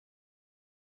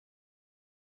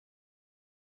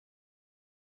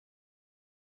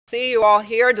See you all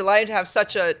here. Delighted to have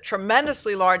such a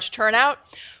tremendously large turnout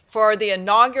for the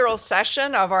inaugural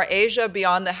session of our Asia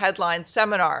Beyond the Headlines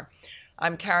seminar.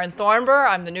 I'm Karen Thornber.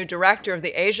 I'm the new director of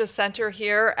the Asia Center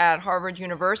here at Harvard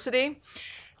University.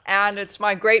 And it's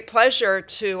my great pleasure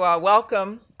to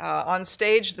welcome on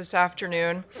stage this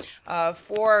afternoon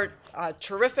four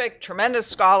terrific, tremendous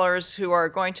scholars who are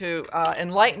going to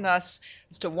enlighten us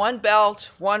as to One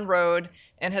Belt, One Road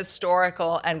in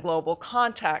historical and global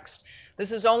context.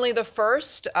 This is only the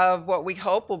first of what we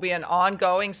hope will be an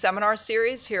ongoing seminar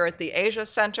series here at the Asia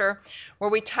Center, where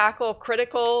we tackle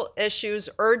critical issues,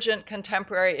 urgent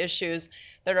contemporary issues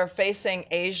that are facing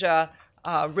Asia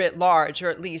writ large,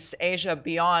 or at least Asia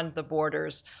beyond the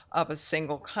borders of a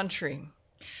single country.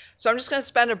 So I'm just going to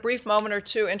spend a brief moment or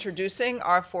two introducing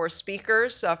our four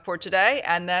speakers for today,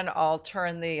 and then I'll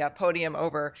turn the podium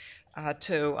over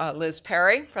to Liz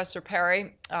Perry, Professor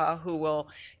Perry, who will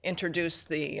introduce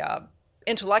the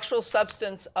intellectual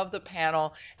substance of the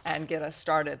panel and get us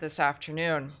started this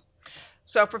afternoon.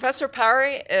 So Professor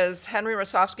Perry is Henry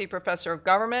Rosovsky Professor of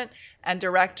Government and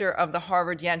Director of the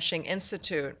Harvard Yenching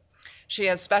Institute. She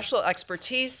has special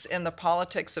expertise in the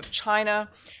politics of China,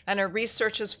 and her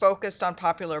research is focused on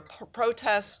popular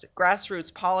protest,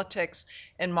 grassroots politics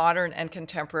in modern and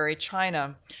contemporary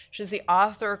China. She's the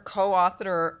author,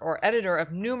 co-author, or editor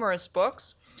of numerous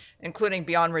books, including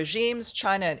Beyond Regimes,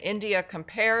 China and India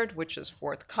Compared, which is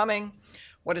forthcoming,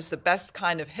 What is the Best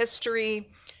Kind of History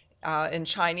in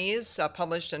Chinese,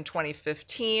 published in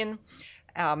 2015,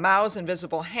 Mao's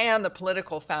Invisible Hand, The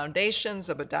Political Foundations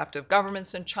of Adaptive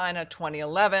Governments in China,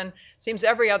 2011. Seems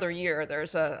every other year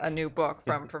there's a new book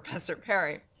from Professor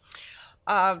Perry.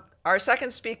 Our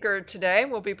second speaker today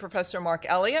will be Professor Mark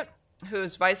Elliott,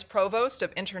 who's Vice Provost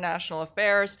of International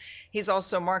Affairs. He's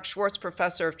also Mark Schwartz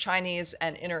Professor of Chinese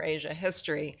and Inter-Asia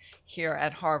History here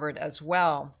at Harvard as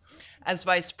well. As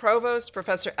Vice Provost,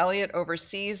 Professor Elliott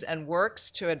oversees and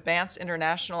works to advance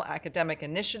international academic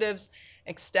initiatives,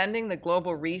 extending the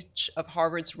global reach of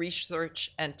Harvard's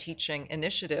research and teaching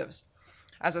initiatives.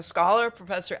 As a scholar,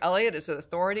 Professor Elliott is an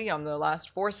authority on the last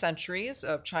 4 centuries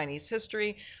of Chinese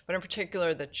history, but in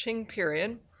particular the Qing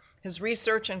period. His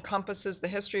research encompasses the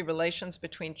history of relations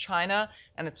between China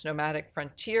and its nomadic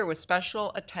frontier, with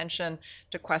special attention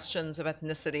to questions of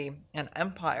ethnicity and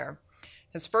empire.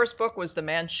 His first book was The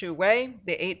Manchu Way,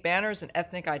 The 8 Banners and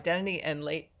Ethnic Identity in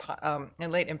late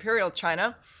imperial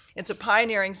China. It's a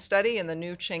pioneering study in the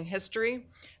new Qing history,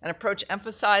 an approach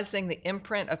emphasizing the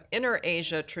imprint of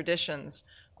Inter-Asia traditions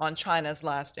on China's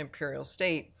last imperial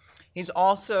state. He's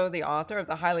also the author of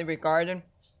the highly regarded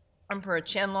Emperor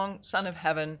Qianlong, Son of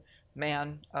Heaven,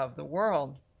 Man of the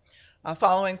World.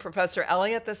 Following Professor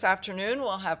Elliott this afternoon,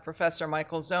 we'll have Professor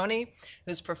Michael Zoni,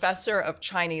 who's Professor of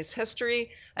Chinese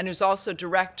History and who's also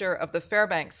Director of the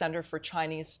Fairbanks Center for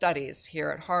Chinese Studies here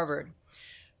at Harvard.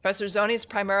 Professor Zoni is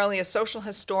primarily a social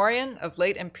historian of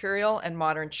late imperial and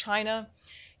modern China.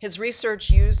 His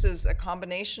research uses a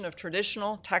combination of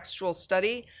traditional textual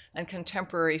study and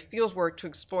contemporary fieldwork to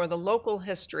explore the local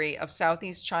history of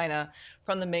Southeast China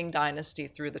from the Ming Dynasty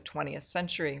through the 20th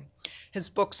century. His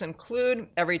books include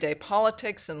Everyday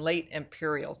Politics in Late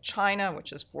Imperial China,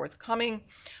 which is forthcoming,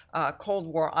 Cold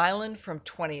War Island from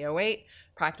 2008,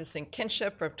 Practicing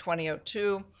Kinship from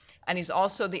 2002, and he's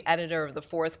also the editor of the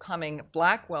forthcoming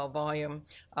Blackwell volume,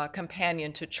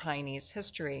 Companion to Chinese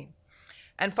History.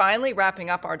 And finally, wrapping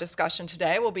up our discussion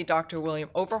today will be Dr. William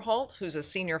Overholt, who's a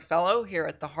senior fellow here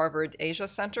at the Harvard Asia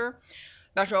Center.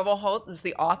 Dr. Overholt is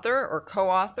the author or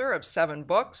co-author of 7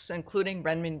 books, including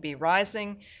Renminbi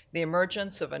Rising, The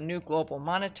Emergence of a New Global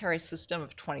Monetary System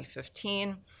of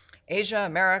 2015, Asia,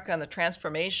 America, and the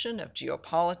Transformation of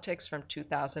Geopolitics from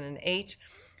 2008,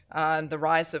 The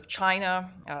Rise of China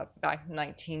back in the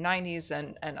 1990s,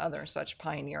 and other such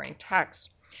pioneering texts.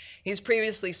 He's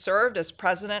previously served as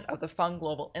president of the Fung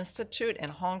Global Institute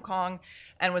in Hong Kong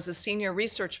and was a senior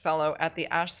research fellow at the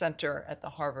Ash Center at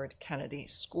the Harvard Kennedy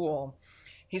School.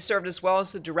 He served as well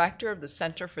as the director of the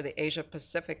Center for the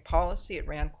Asia-Pacific Policy at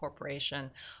RAND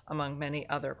Corporation, among many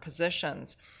other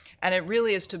positions. And it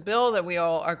really is to Bill that we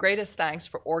owe our greatest thanks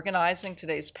for organizing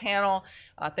today's panel,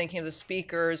 thinking of the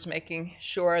speakers, making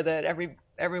sure that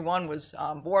everyone was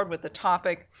on board with the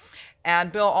topic.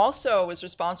 And Bill also was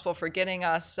responsible for getting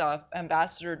us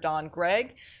Ambassador Don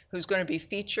Gregg, who's going to be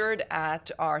featured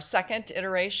at our second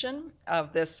iteration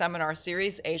of this seminar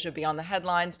series, Asia Beyond the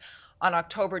Headlines, on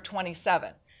October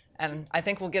 27. And I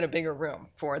think we'll get a bigger room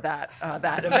for that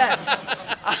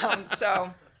event.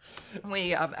 So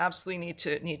we absolutely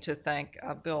need to thank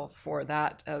Bill for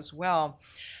that as well.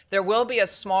 There will be a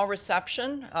small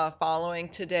reception following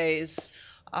today's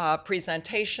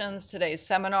presentations, today's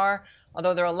seminar.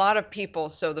 although there are a lot of people,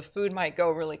 so the food might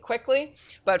go really quickly,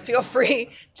 but feel free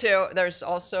to, there's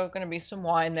also going to be some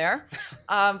wine there,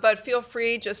 but feel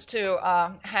free just to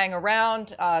hang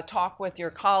around, talk with your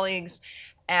colleagues,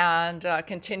 and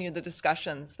continue the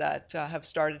discussions that have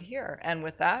started here. And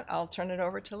with that, I'll turn it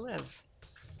over to Liz.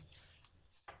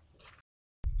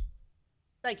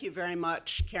 Thank you very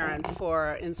much, Karen,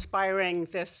 for inspiring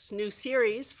this new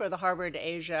series for the Harvard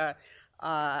Asia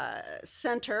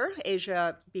Center,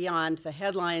 Asia Beyond the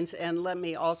Headlines. And let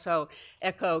me also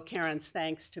echo Karen's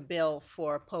thanks to Bill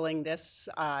for pulling this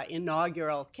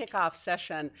inaugural kickoff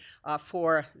session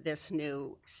for this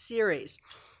new series.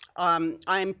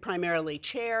 I'm primarily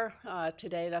chair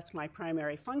today. That's my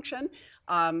primary function.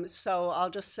 So I'll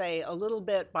just say a little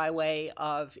bit by way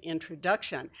of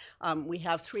introduction. We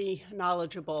have three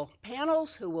knowledgeable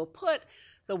panels who will put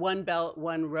the One Belt,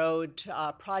 One Road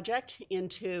project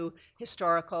into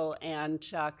historical and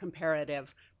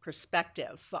comparative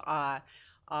perspective. I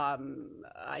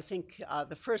think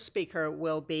the first speaker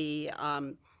will be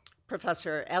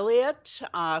Professor Elliott,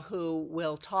 who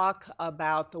will talk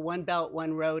about the One Belt,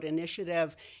 One Road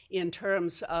initiative in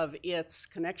terms of its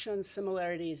connections,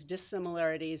 similarities,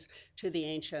 dissimilarities to the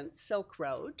ancient Silk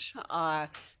Road.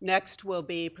 Next will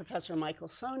be Professor Michael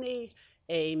Soni,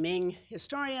 a Ming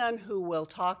historian, who will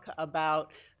talk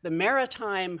about the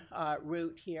maritime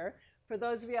route here. For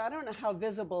those of you, I don't know how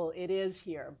visible it is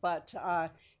here, but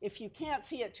if you can't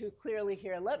see it too clearly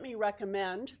here, let me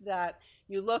recommend that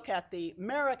you look at the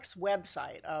MERICS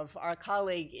website of our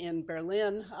colleague in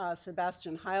Berlin,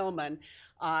 Sebastian Heilmann.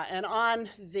 And on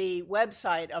the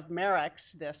website of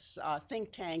MERICS, this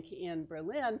think tank in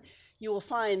Berlin, you will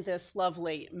find this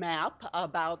lovely map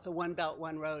about the One Belt,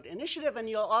 One Road initiative, and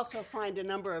you'll also find a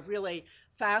number of really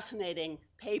fascinating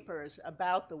papers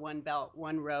about the One Belt,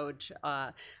 One Road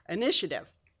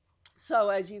initiative. So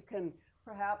as you can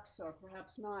perhaps or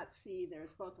perhaps not see,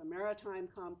 there's both a maritime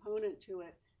component to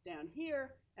it down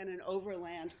here and an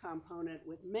overland component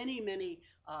with many, many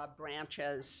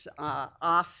branches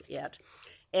off it.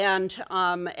 And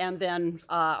then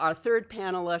our third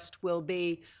panelist will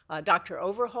be Dr.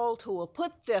 Overholt, who will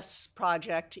put this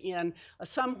project in a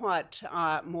somewhat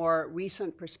more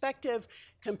recent perspective,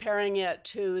 comparing it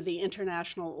to the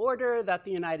international order that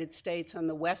the United States and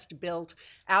the West built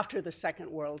after the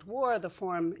Second World War, in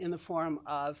the form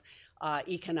of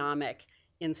economic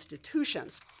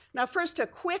institutions. Now, first, a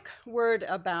quick word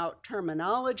about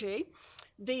terminology.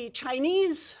 The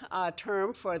Chinese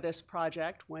term for this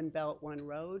project, One Belt, One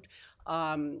Road,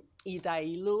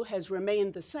 Yidailu, has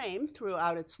remained the same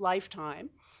throughout its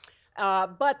lifetime,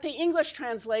 but the English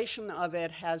translation of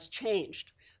it has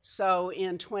changed. So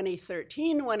in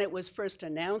 2013, when it was first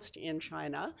announced in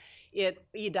China,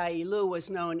 Yidailu was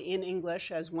known in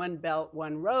English as One Belt,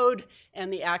 One Road,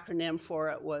 and the acronym for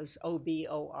it was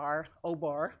OBOR,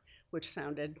 OBOR, which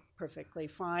sounded perfectly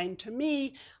fine to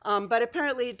me, but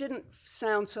apparently it didn't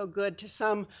sound so good to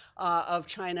some of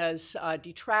China's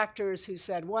detractors who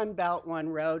said One Belt, One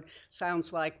Road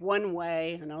sounds like one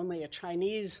way and only a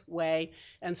Chinese way.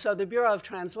 And so the Bureau of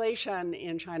Translation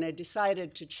in China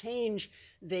decided to change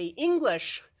the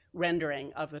English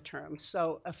rendering of the term.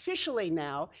 So officially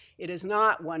now, it is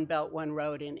not One Belt, One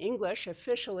Road in English.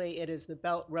 Officially, it is the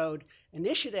Belt Road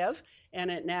Initiative, and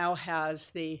it now has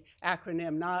the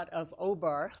acronym not of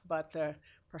OBOR, but the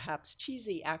perhaps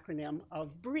cheesy acronym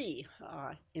of BRIE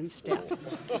instead.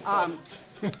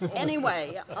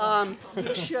 Anyway,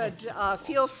 you should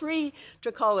feel free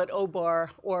to call it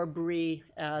OBOR or BRIE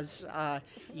as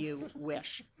you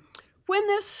wish. When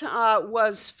this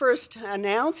was first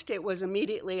announced, it was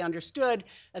immediately understood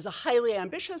as a highly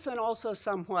ambitious and also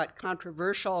somewhat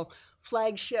controversial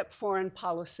flagship foreign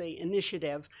policy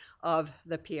initiative of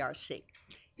the PRC.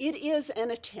 It is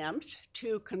an attempt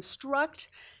to construct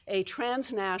a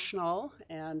transnational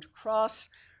and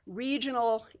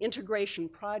cross-regional integration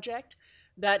project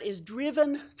that is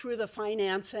driven through the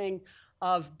financing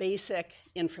of basic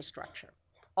infrastructure.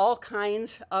 All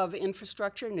kinds of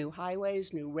infrastructure, new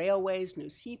highways, new railways, new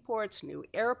seaports, new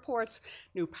airports,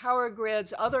 new power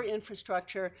grids, other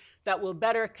infrastructure that will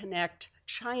better connect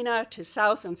China to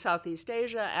South and Southeast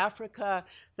Asia, Africa,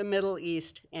 the Middle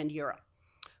East, and Europe.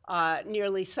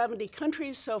 Nearly 70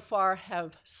 countries so far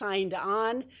have signed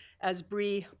on as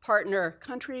BRIE partner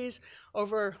countries.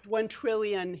 Over $1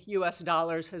 trillion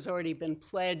has already been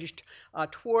pledged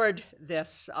toward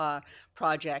this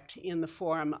project in the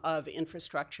form of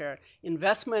infrastructure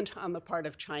investment on the part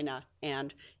of China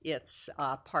and its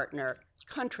partner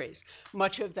countries.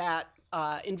 Much of that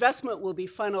investment will be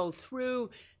funneled through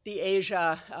the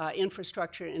Asia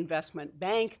Infrastructure Investment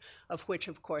Bank, of which,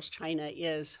 of course, China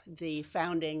is the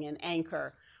founding and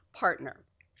anchor partner.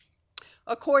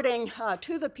 According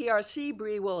to the PRC,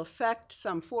 BRI will affect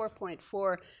some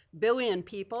 4.4 billion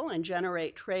people and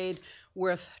generate trade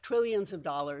worth trillions of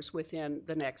dollars within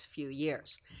the next few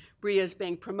years. BRI is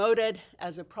being promoted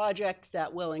as a project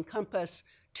that will encompass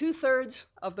 2/3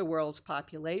 of the world's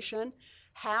population,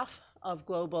 half of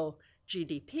global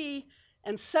GDP,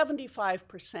 and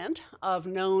 75% of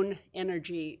known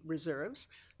energy reserves,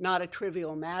 not a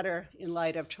trivial matter in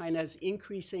light of China's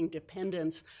increasing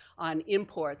dependence on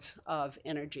imports of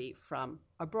energy from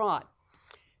abroad.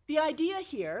 The idea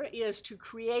here is to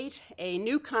create a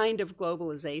new kind of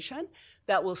globalization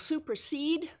that will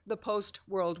supersede the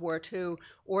post-World War II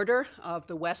order of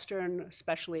the Western,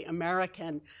 especially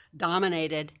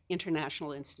American-dominated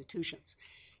international institutions.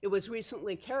 It was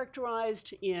recently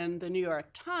characterized in the New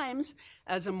York Times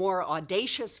as a more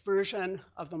audacious version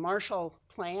of the Marshall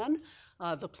Plan,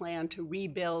 the plan to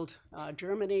rebuild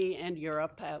Germany and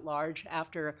Europe at large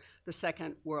after the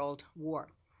Second World War.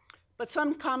 But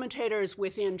some commentators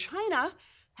within China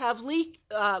have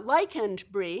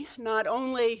likened BRI not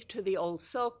only to the old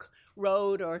Silk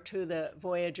Road or to the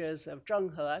voyages of Zheng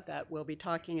He that we'll be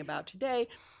talking about today,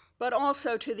 but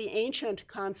also to the ancient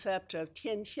concept of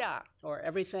Tianxia, or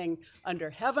everything under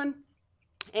heaven,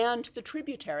 and the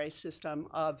tributary system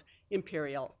of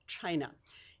imperial China.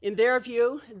 In their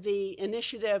view, the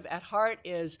initiative at heart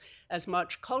is as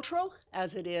much cultural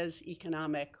as it is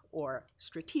economic or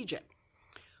strategic.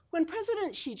 When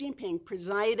President Xi Jinping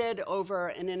presided over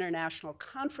an international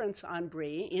conference on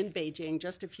BRI in Beijing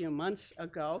just a few months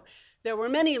ago, there were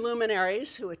many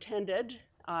luminaries who attended.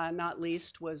 Not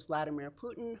least was Vladimir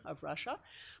Putin of Russia,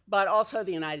 but also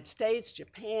the United States,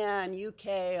 Japan,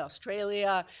 UK,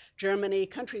 Australia, Germany,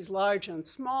 countries large and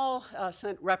small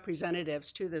sent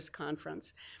representatives to this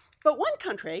conference. But one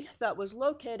country that was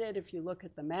located, if you look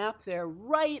at the map there,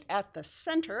 right at the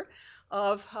center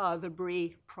of the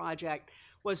BRI project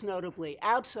was notably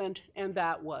absent, and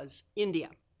that was India.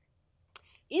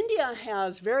 India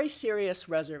has very serious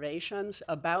reservations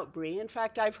about BRI. In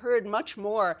fact, I've heard much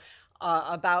more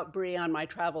about BRI on my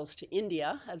travels to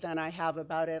India than I have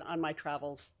about it on my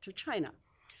travels to China.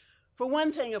 For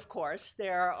one thing, of course,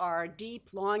 there are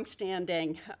deep,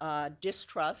 long-standing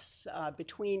distrusts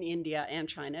between India and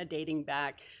China dating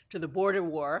back to the border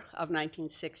war of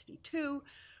 1962.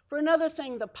 For another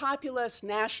thing, the populist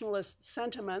nationalist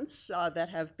sentiments that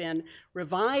have been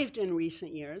revived in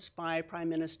recent years by Prime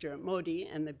Minister Modi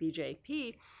and the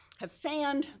BJP have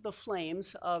fanned the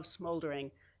flames of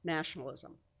smoldering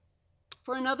nationalism.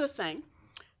 For another thing,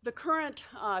 the current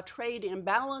trade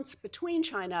imbalance between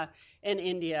China and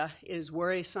India is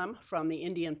worrisome from the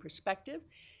Indian perspective.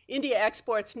 India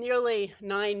exports nearly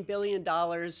 $9 billion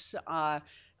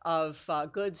of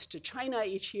goods to China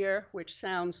each year, which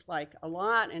sounds like a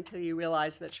lot until you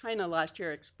realize that China last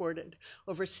year exported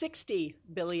over $60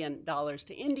 billion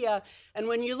to India. And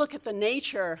when you look at the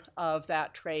nature of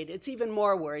that trade, it's even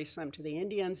more worrisome to the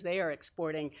Indians. They are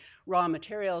exporting raw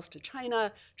materials to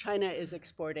China. China is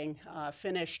exporting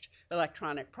finished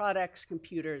electronic products,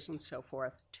 computers, and so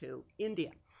forth to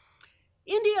India.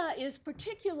 India is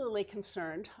particularly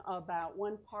concerned about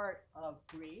one part of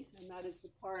BRI, and that is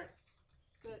the part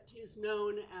that is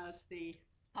known as the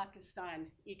Pakistan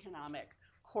Economic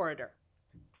Corridor.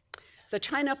 The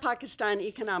China-Pakistan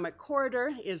Economic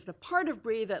Corridor is the part of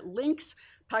BRI that links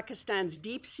Pakistan's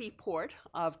deep sea port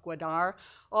of Gwadar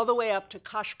all the way up to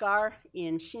Kashgar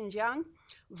in Xinjiang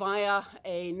via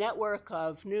a network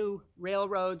of new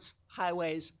railroads,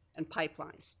 highways, and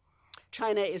pipelines.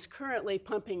 China is currently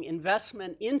pumping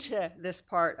investment into this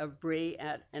part of BRI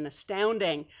at an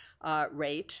astounding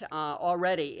rate.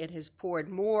 Already, it has poured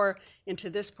more into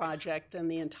this project than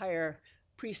the entire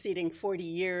preceding 40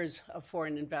 years of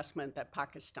foreign investment that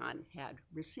Pakistan had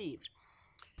received.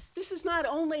 This is not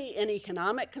only an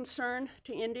economic concern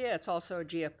to India, it's also a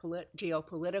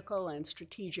geopolitical and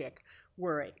strategic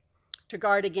worry. To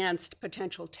guard against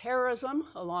potential terrorism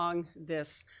along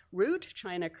this route,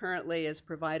 China currently is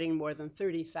providing more than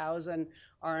 30,000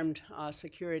 armed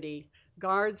security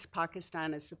guards.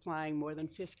 Pakistan is supplying more than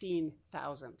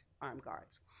 15,000 armed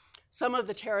guards. Some of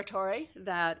the territory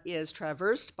that is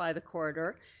traversed by the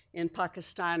corridor in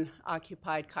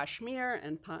Pakistan-occupied Kashmir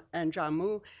and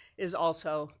Jammu is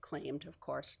also claimed, of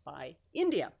course, by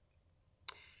India.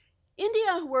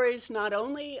 India worries not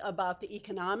only about the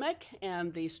economic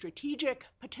and the strategic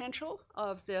potential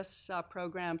of this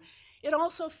program, it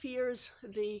also fears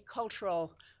the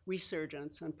cultural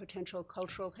resurgence and potential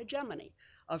cultural hegemony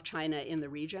of China in the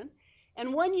region.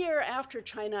 And 1 year after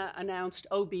China announced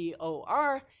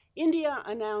OBOR, India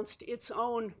announced its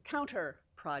own counter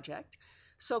project,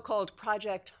 so-called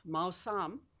Project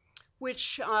Mausam,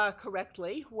 which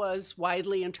correctly was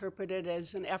widely interpreted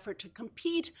as an effort to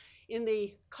compete in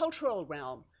the cultural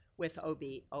realm with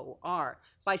OBOR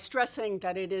by stressing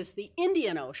that it is the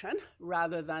Indian Ocean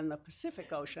rather than the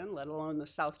Pacific Ocean, let alone the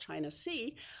South China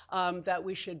Sea, that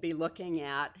we should be looking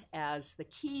at as the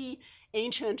key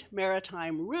ancient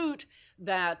maritime route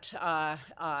that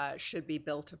should be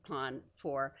built upon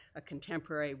for a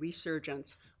contemporary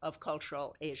resurgence of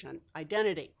cultural Asian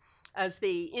identity. As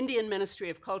the Indian Ministry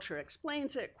of Culture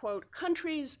explains it, quote,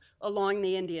 countries along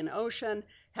the Indian Ocean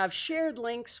have shared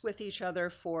links with each other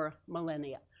for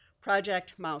millennia.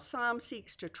 Project Mausam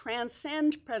seeks to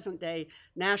transcend present-day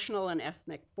national and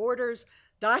ethnic borders,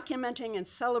 documenting and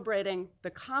celebrating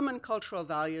the common cultural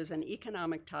values and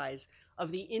economic ties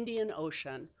of the Indian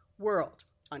Ocean world,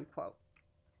 unquote.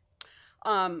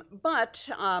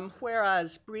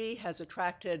 Whereas BRI has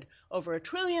attracted over $1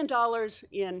 trillion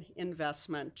in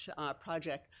investment,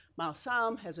 Project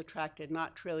Mausam has attracted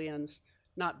not trillions,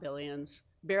 not billions,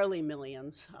 barely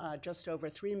millions, just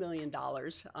over $3 million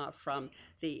from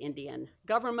the Indian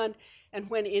government. And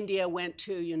when India went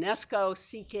to UNESCO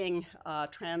seeking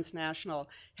transnational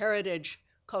heritage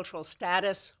cultural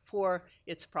status for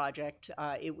its project,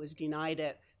 it was denied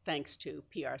it thanks to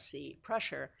PRC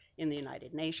pressure in the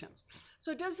United Nations.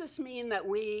 So does this mean that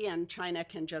we and China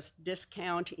can just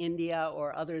discount India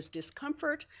or others'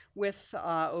 discomfort with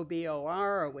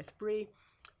OBOR or with BRI?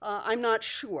 I'm not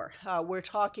sure. We're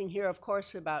talking here, of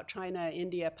course, about China,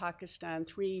 India, Pakistan,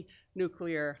 3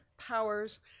 nuclear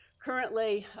powers.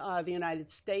 Currently, the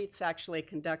United States actually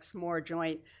conducts more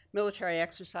joint military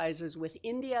exercises with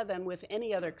India than with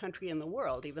any other country in the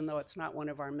world, even though it's not one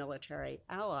of our military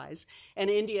allies. And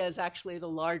India is actually the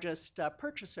largest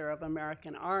purchaser of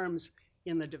American arms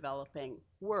in the developing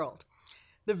world.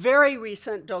 The very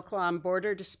recent Doklam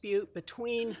border dispute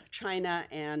between China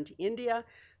and India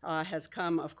has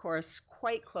come, of course,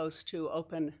 quite close to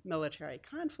open military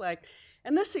conflict.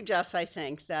 And this suggests, I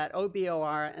think, that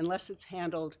OBOR, unless it's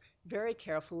handled very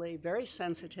carefully, very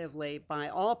sensitively by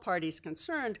all parties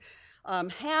concerned,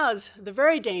 has the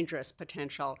very dangerous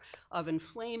potential of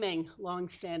inflaming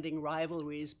longstanding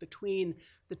rivalries between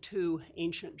the 2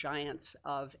 ancient giants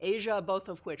of Asia, both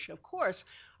of which, of course,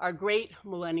 are great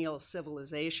millennial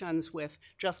civilizations with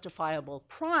justifiable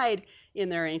pride in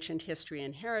their ancient history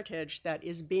and heritage that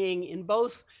is being, in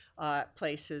both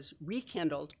places,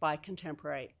 rekindled by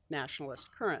contemporary nationalist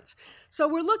currents. So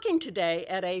we're looking today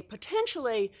at a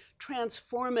potentially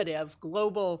transformative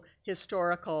global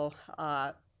historical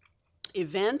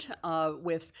event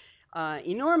with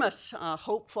enormous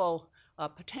hopeful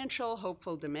potential,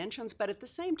 hopeful dimensions, but at the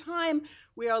same time,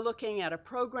 we are looking at a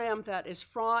program that is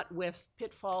fraught with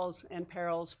pitfalls and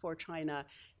perils for China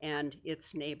and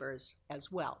its neighbors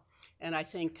as well. And I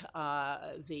think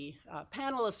the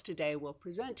panelists today will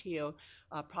present to you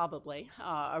probably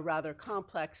a rather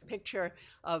complex picture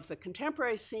of the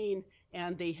contemporary scene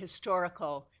and the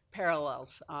historical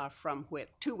parallels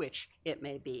to which it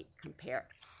may be compared.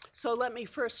 So let me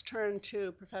first turn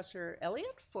to Professor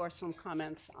Elliott for some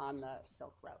comments on the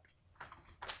Silk Road.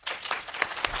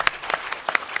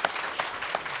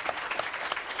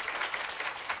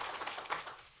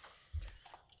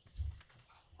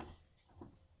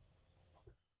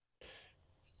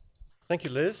 Thank you,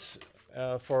 Liz,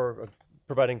 for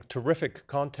providing terrific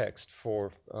context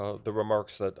for the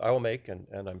remarks that I will make,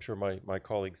 and I'm sure my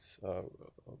colleagues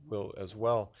will as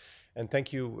well. And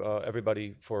thank you,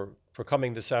 everybody, for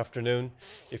coming this afternoon.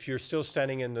 If you're still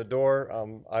standing in the door,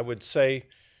 I would say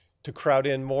to crowd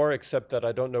in more, except that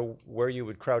I don't know where you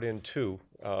would crowd in to.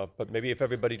 But maybe if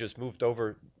everybody just moved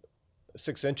over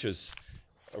 6 inches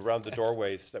around the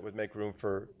doorways, that would make room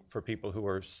for people who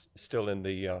are still in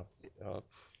the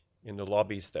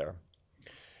lobbies there.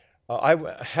 I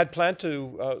had planned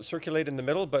to circulate in the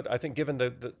middle, but I think given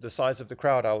the size of the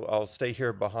crowd, I'll stay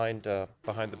here behind the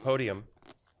podium.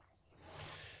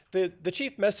 The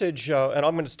chief message, and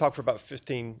I'm going to talk for about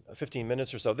 15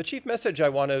 minutes or so. The chief message I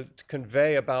want to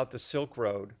convey about the Silk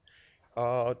Road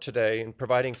today, and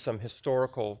providing some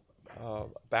historical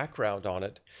background on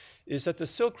it, is that the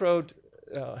Silk Road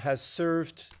has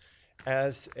served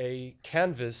as a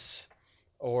canvas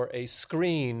or a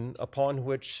screen upon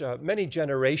which many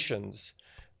generations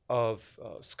of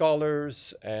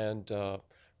scholars and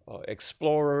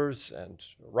explorers and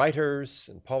writers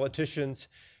and politicians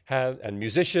and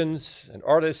musicians and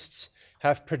artists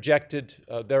have projected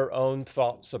their own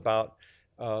thoughts about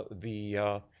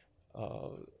the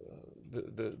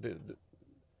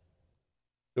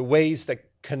ways that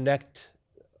connect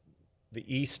the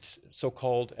East,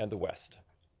 so-called, and the West.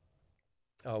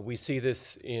 We see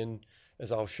this in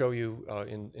as I'll show you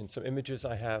in some images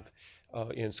I have.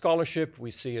 In scholarship,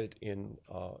 we see it in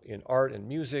art and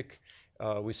music.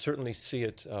 We certainly see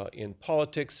it in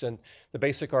politics. And the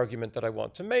basic argument that I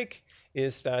want to make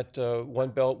is that One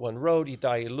Belt, One Road,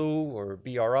 Idailu, or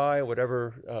BRI,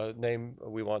 whatever name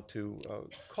we want to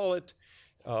call it.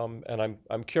 And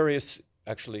I'm curious,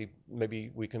 actually,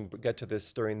 maybe we can get to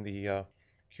this during the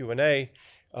Q&A,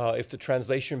 if the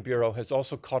Translation Bureau has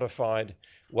also codified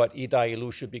what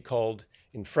Idailu should be called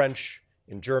in French,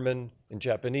 in German, in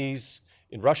Japanese,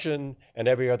 in Russian, and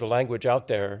every other language out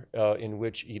there in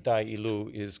which Idailu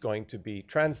is going to be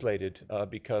translated,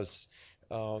 because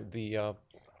the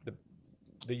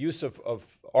use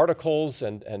of articles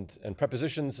and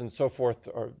prepositions and so forth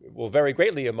will vary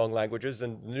greatly among languages,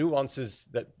 and the nuances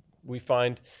that we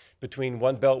find between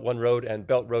One Belt, One Road and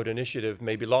Belt Road Initiative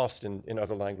may be lost in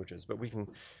other languages, but we can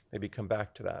maybe come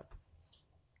back to that.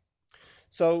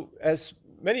 So as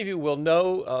many of you will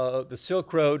know, the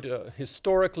Silk Road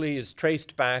historically is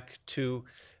traced back to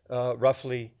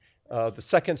roughly the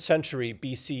 2nd century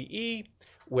BCE,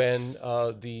 when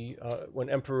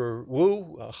Emperor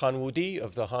Wu, Han Wudi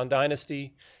of the Han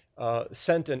Dynasty,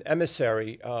 sent an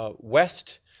emissary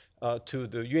west to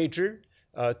the Yuezhi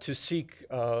to seek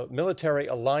military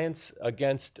alliance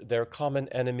against their common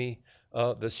enemy,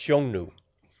 the Xiongnu.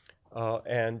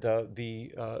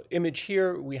 The image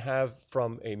here we have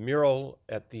from a mural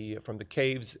from the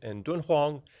caves in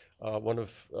Dunhuang, one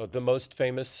of the most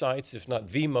famous sites, if not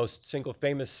the most single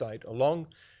famous site along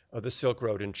the Silk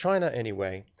Road in China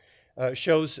anyway,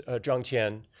 shows Zhang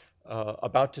Qian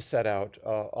about to set out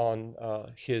on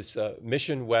his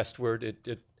mission westward.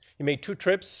 He made 2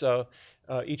 trips,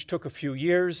 each took a few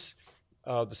years.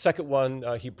 The second one,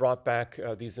 he brought back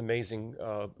these amazing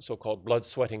so-called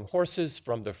blood-sweating horses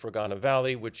from the Fergana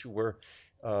Valley, which were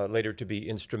later to be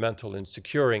instrumental in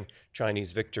securing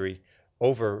Chinese victory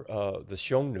over the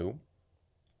Xiongnu.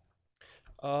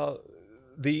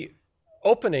 The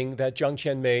opening that Zhang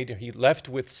Qian made, he left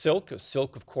with silk.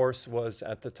 Silk, of course, was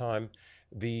at the time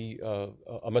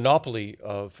a monopoly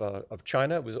of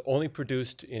China. It was only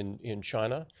produced in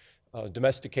China.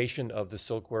 Domestication of the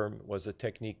silkworm was a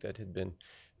technique that had been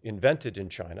invented in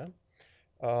China.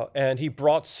 And he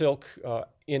brought silk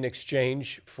in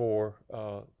exchange for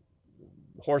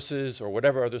horses or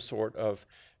whatever other sort of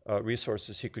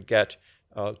resources he could get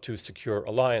to secure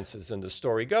alliances. And the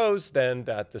story goes then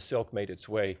that the silk made its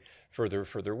way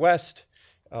further west,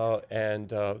 and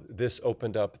this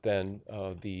opened up then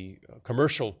the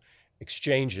commercial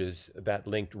exchanges that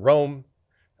linked Rome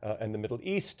and the Middle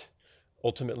East,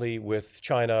 ultimately with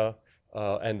China,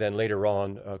 and then later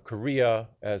on Korea,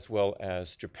 as well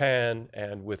as Japan,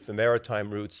 and with the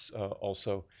maritime routes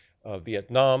also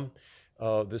Vietnam.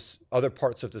 This other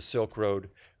parts of the Silk Road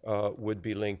would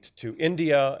be linked to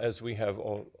India, as we have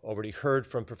already heard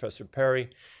from Professor Perry.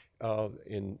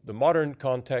 In the modern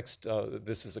context,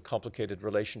 this is a complicated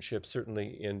relationship. Certainly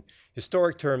in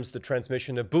historic terms, the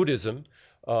transmission of Buddhism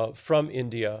from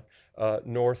India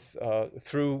north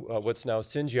through what's now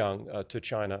Xinjiang to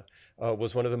China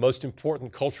was one of the most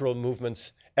important cultural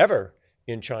movements ever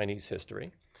in Chinese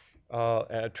history.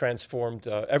 Transformed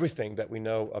everything that we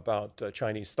know about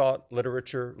Chinese thought,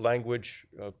 literature, language,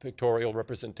 pictorial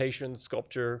representation,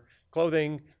 sculpture,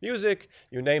 clothing, music,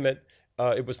 you name it.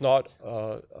 It was not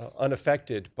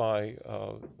unaffected by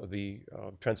the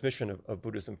transmission of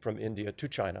Buddhism from India to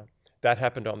China. That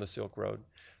happened on the Silk Road.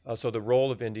 So the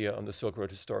role of India on the Silk Road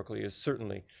historically is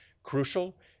certainly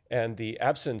crucial, and the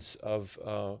absence of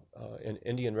an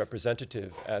Indian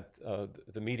representative at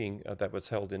the meeting that was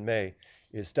held in May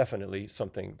is definitely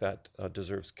something that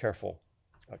deserves careful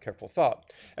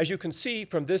thought. As you can see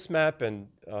from this map, and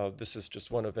this is just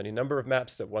one of any number of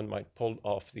maps that one might pull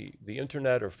off the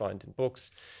internet or find in books,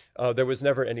 there was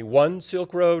never any one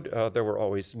Silk Road. There were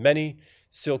always many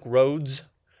Silk Roads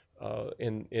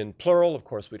in plural. Of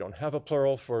course, we don't have a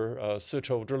plural for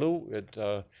Sichou Zhilu.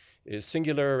 It is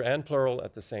singular and plural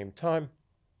at the same time.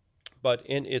 But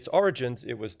in its origins,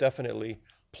 it was definitely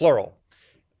plural.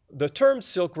 The term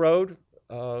Silk Road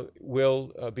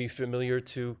will be familiar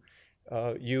to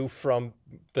you from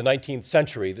the 19th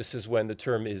century. This is when the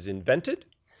term is invented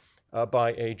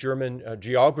by a German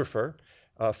geographer,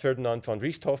 Ferdinand von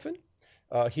Richthofen.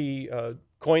 He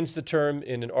coins the term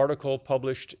in an article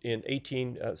published in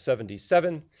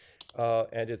 1877,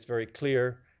 and it's very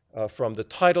clear from the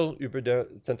title Über der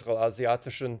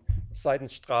Zentralasiatischen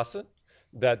Seidenstraße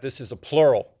that this is a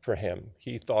plural for him.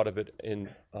 He thought of it in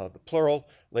the plural.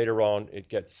 Later on, it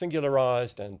gets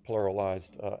singularized and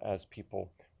pluralized as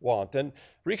people want. And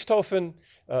Richthofen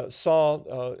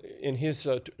saw in his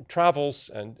travels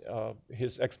and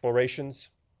his explorations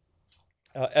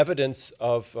evidence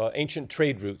of ancient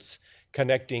trade routes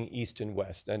connecting East and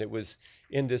West. And it was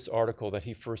in this article that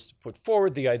he first put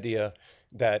forward the idea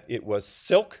that it was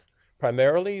silk,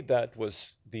 primarily, that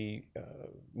was the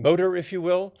motor, if you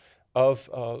will, of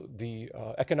the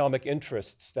economic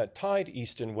interests that tied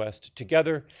East and West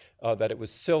together, that it was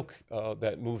silk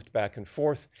that moved back and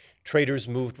forth. Traders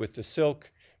moved with the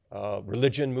silk,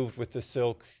 religion moved with the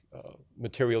silk,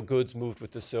 material goods moved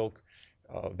with the silk,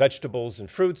 vegetables and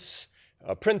fruits,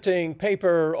 printing,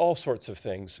 paper, all sorts of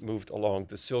things moved along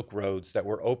the Silk Roads that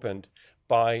were opened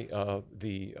by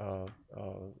the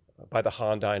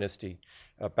Han Dynasty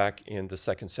back in the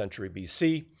 2nd century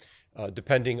BC.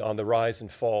 Depending on the rise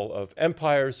and fall of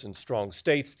empires and strong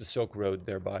states, the Silk Road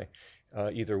thereby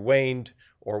either waned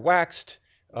or waxed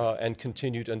and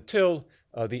continued until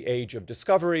the age of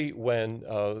discovery, when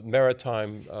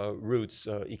maritime routes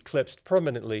eclipsed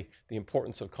permanently the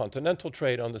importance of continental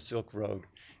trade on the Silk Road,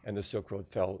 and the Silk Road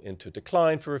fell into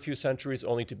decline for a few centuries,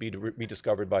 only to be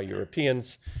rediscovered by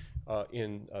Europeans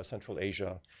in Central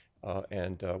Asia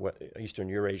and Eastern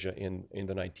Eurasia in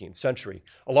the 19th century.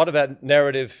 A lot of that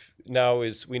narrative now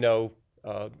is, we know,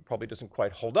 probably doesn't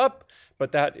quite hold up,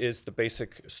 but that is the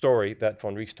basic story that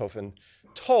von Richthofen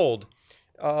told.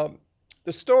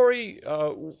 The story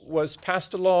was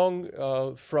passed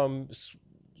along from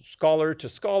scholar to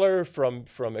scholar, from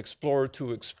explorer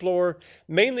to explorer,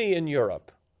 mainly in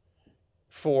Europe,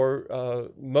 for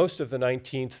most of the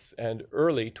 19th and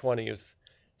early 20th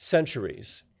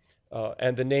centuries.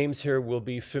 And the names here will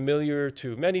be familiar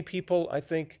to many people, I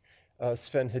think.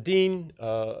 Sven Hedin,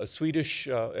 a Swedish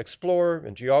explorer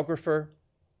and geographer,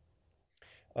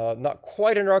 not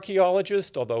quite an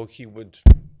archaeologist, although he would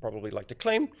probably like to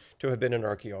claim to have been an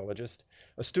archaeologist,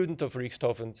 a student of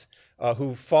Richthofen's,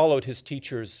 who followed his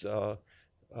teacher's,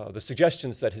 the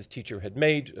suggestions that his teacher had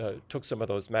made, took some of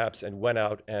those maps and went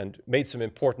out and made some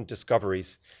important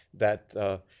discoveries that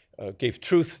gave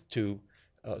truth to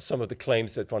some of the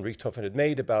claims that von Richthofen had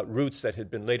made about routes that had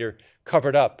been later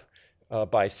covered up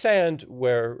by sand,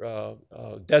 where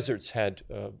deserts had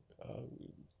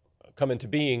come into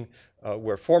being,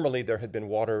 where formerly there had been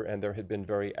water and there had been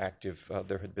very active,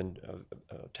 there had been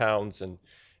towns and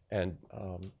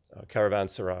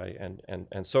caravanserai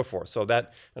and so forth. So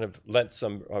that kind of lent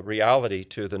some reality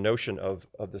to the notion of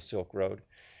the Silk Road.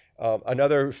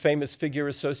 Another famous figure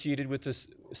associated with this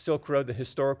Silk Road, the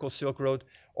historical Silk Road,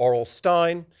 Aurel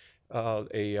Stein,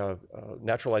 a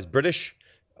naturalized British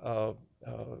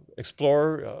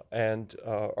explorer and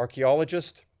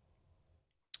archaeologist,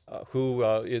 who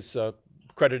is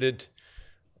credited,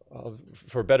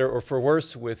 for better or for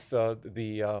worse, with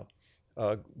the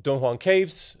Dunhuang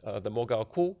Caves, the Mogao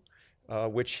Ku,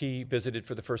 which he visited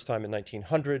for the first time in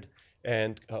 1900.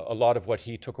 And a lot of what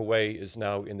he took away is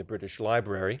now in the British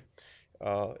Library.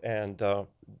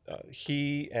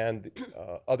 He and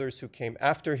others who came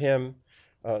after him,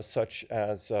 such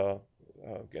as,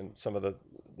 again,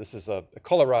 this is a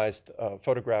colorized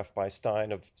photograph by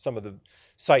Stein of some of the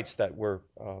sites that were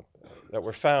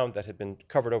found that had been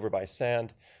covered over by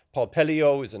sand. Paul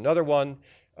Pelliot is another one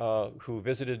who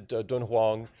visited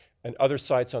Dunhuang and other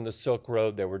sites on the Silk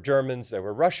Road. There were Germans, there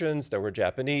were Russians, there were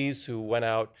Japanese who went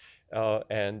out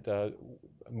and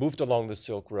moved along the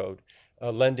Silk Road,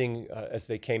 lending, as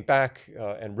they came back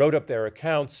and wrote up their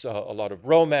accounts, a lot of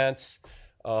romance,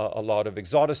 a lot of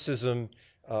exoticism,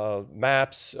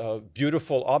 maps,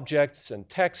 beautiful objects and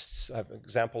texts. I have an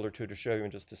example or two to show you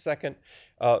in just a second,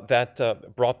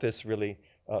 that brought this really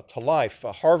to life.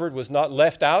 Harvard was not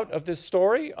left out of this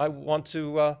story, I want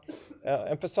to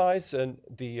emphasize. And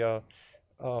the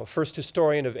first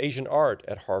historian of Asian art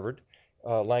at Harvard,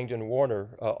 Langdon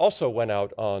Warner, also went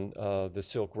out on the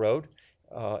Silk Road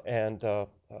and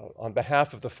on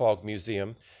behalf of the Fogg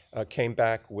Museum came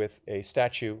back with a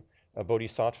statue, a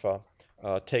bodhisattva,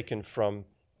 taken from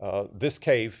this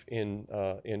cave in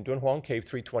Dunhuang, Cave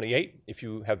 328. If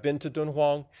you have been to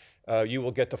Dunhuang, you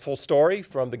will get the full story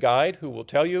from the guide who will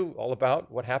tell you all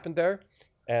about what happened there,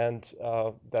 and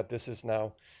that this is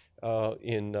now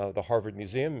in the Harvard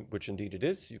Museum, which indeed it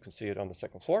is. You can see it on the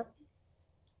second floor.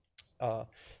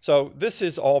 So this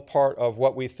is all part of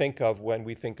what we think of when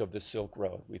we think of the Silk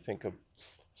Road. We think of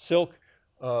silk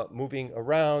moving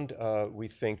around. We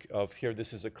think of here,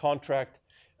 this is a contract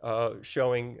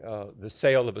showing the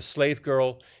sale of a slave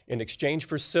girl in exchange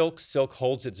for silk. Silk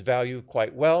holds its value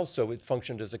quite well, so it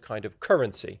functioned as a kind of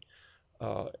currency,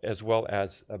 as well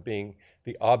as being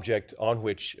the object on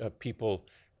which people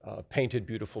painted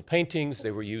beautiful paintings. They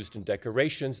were used in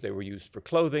decorations. They were used for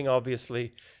clothing,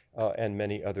 obviously, and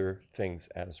many other things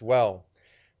as well.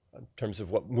 in terms of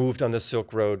what moved on the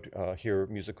Silk Road. Here,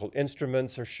 musical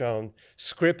instruments are shown.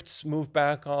 Scripts move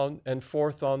back on and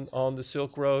forth on the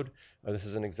Silk Road. This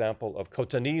is an example of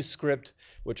Khotanese script,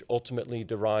 which ultimately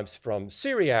derives from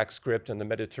Syriac script in the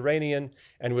Mediterranean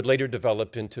and would later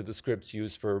develop into the scripts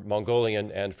used for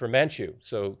Mongolian and for Manchu.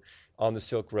 So on the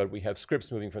Silk Road, we have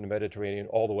scripts moving from the Mediterranean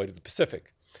all the way to the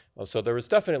Pacific. So there is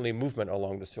definitely movement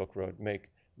along the Silk Road, make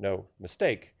no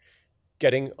mistake.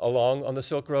 Getting along on the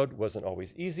Silk Road wasn't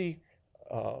always easy.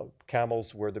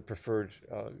 Camels were the preferred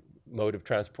mode of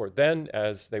transport then,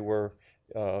 as they were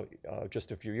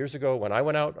just a few years ago when I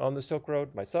went out on the Silk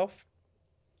Road myself.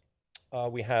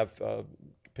 We have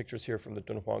pictures here from the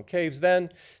Dunhuang Caves then.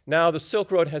 Now the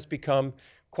Silk Road has become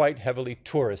quite heavily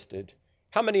touristed.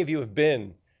 How many of you have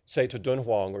been, say, to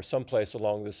Dunhuang or someplace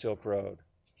along the Silk Road?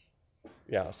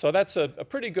 Yeah, so that's a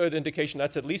pretty good indication.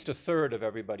 That's at least a third of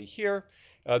everybody here.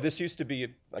 This used to be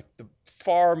like the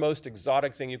far most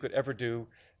exotic thing you could ever do,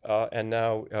 and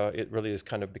now it really has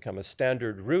kind of become a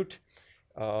standard route.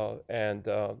 And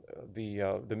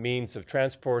the means of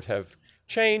transport have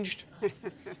changed,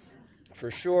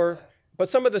 for sure. But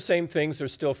some of the same things are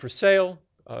still for sale.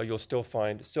 You'll still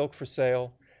find silk for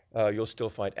sale. You'll still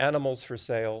find animals for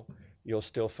sale. You'll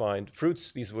still find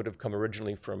fruits. These would have come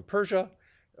originally from Persia.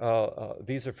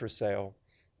 These are for sale.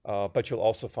 But you'll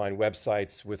also find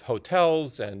websites with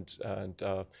hotels and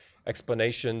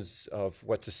explanations of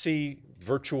what to see,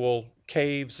 virtual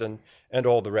caves, and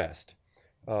all the rest.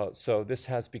 So this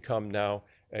has become now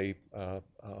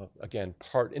again,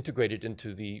 integrated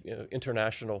into the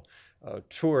international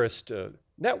tourist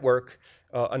network,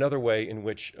 another way in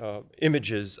which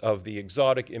images of the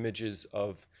exotic images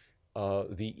of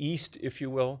the East, if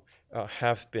you will,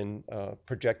 have been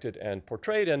projected and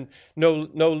portrayed, and no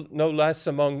less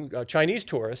among Chinese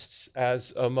tourists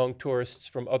as among tourists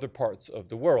from other parts of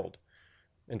the world.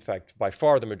 In fact, by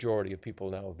far the majority of people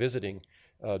now visiting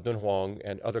Dunhuang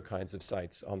and other kinds of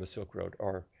sites on the Silk Road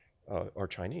are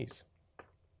Chinese.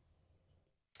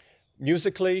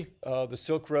 Musically, the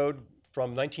Silk Road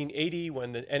from 1980,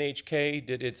 when the NHK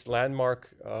did its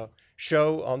landmark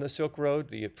show on the Silk Road,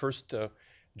 the first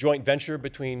joint venture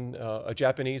between a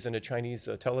Japanese and a Chinese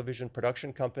television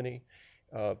production company.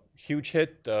 Huge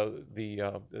hit.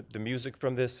 The music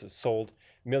from this has sold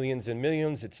millions and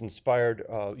millions. It's inspired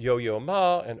Yo-Yo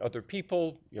Ma and other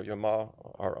people. Yo-Yo Ma,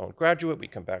 our own graduate. We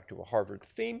come back to a Harvard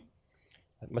theme.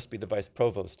 It must be the vice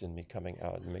provost in me coming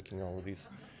out and making all of these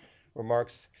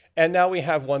remarks. And now we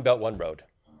have One Belt, One Road.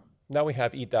 Now we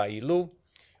have Idai Lu.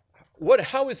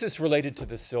 How is this related to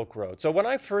the Silk Road? So when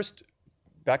I first,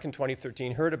 back in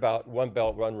 2013, heard about One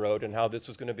Belt, One Road and how this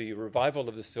was going to be a revival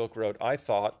of the Silk Road, I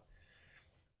thought,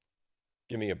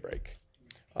 give me a break.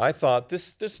 I thought,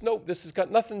 this has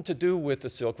got nothing to do with the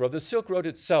Silk Road. The Silk Road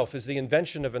itself is the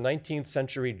invention of a 19th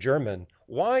century German.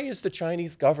 Why is the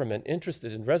Chinese government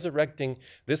interested in resurrecting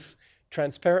this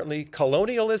transparently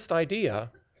colonialist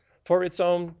idea for its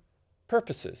own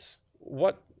purposes?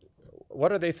 What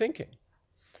are they thinking?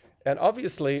 And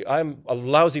obviously, I'm a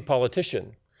lousy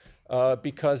politician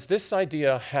because this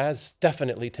idea has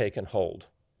definitely taken hold,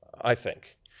 I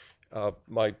think.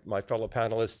 My fellow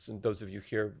panelists and those of you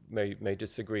here may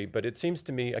disagree, but it seems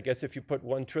to me, I guess if you put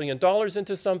 $1 trillion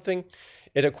into something,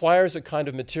 it acquires a kind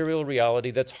of material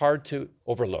reality that's hard to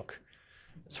overlook.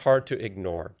 It's hard to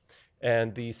ignore.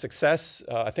 And the success,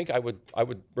 I think I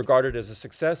would regard it as a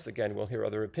success, again, we'll hear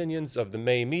other opinions, of the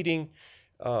May meeting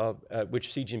at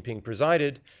which Xi Jinping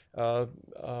presided,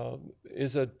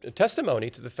 is a testimony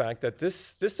to the fact that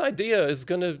this idea is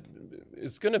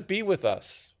gonna be with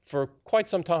us for quite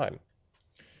some time.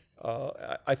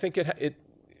 I think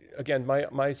again,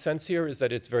 my sense here is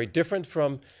that it's very different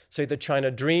from, say, the China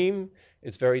Dream.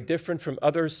 It's very different from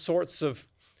other sorts of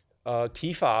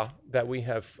TIFA that we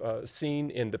have seen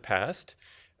in the past.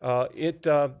 It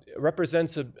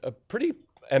represents a pretty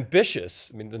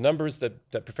ambitious, I mean, the numbers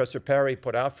that Professor Perry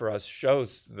put out for us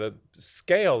shows the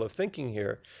scale of thinking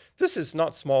here. This is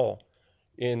not small.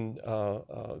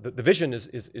 The vision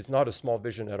is not a small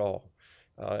vision at all.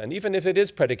 And even if it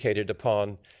is predicated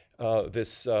upon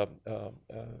this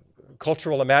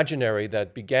cultural imaginary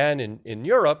that began in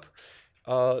Europe,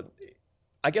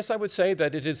 I guess I would say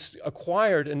that it has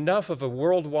acquired enough of a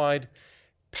worldwide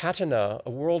patina, a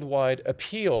worldwide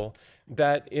appeal,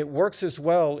 that it works as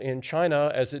well in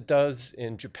China as it does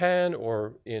in Japan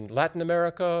or in Latin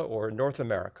America or North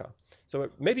America. So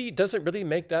maybe it doesn't really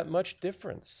make that much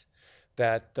difference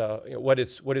that what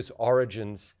its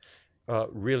origins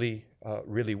really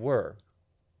were.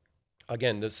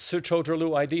 Again, the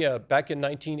Chou-Zhi-Lu idea back in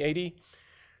 1980,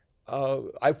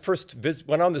 I first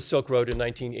went on the Silk Road in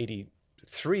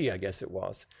 1983, I guess it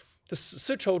was, the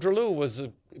Sichuan Zhilu was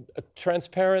a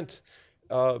transparent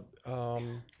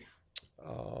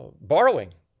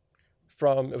borrowing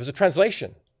from, it was a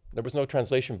translation. There was no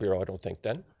translation bureau, I don't think,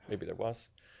 then. Maybe there was.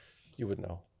 You would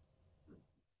know.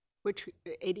 Which,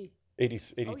 80?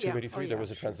 82, yeah. 83, there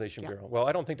was a Sure. translation Yeah. bureau. Well,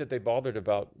 I don't think that they bothered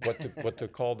about what to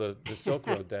call the Silk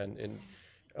Road then.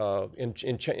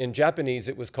 In Japanese,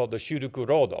 it was called the Shuruku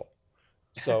Rodo.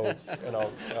 So, you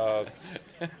know,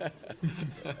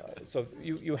 so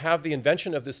you have the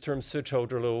invention of this term Sichuan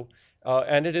Zhilu,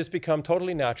 and it has become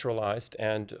totally naturalized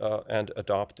and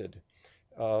adopted.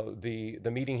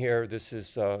 The meeting here, this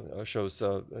is shows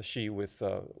Xi with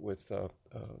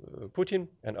Putin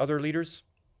and other leaders.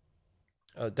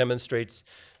 Demonstrates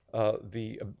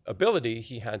the ability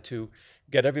he had to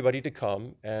get everybody to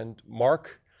come and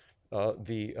mark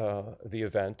the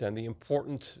event and the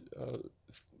important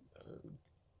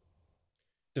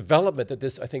development that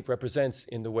this, I think, represents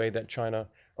in the way that China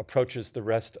approaches the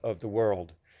rest of the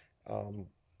world.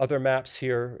 Other maps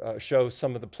here show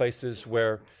some of the places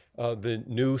where the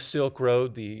new Silk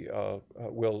Road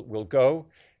will go.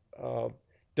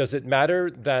 Does it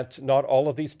matter that not all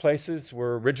of these places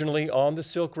were originally on the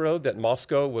Silk Road, that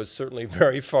Moscow was certainly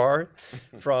very far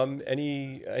from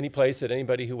any place that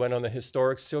anybody who went on the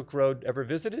historic Silk Road ever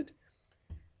visited?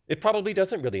 It probably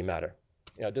doesn't really matter.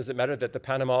 You know, does it matter that the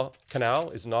Panama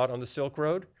Canal is not on the Silk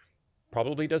Road?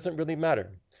 Probably doesn't really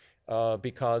matter.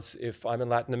 Because if I'm in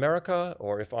Latin America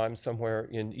or if I'm somewhere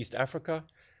in East Africa,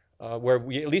 where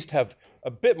we at least have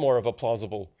a bit more of a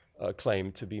plausible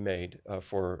claim to be made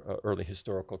for early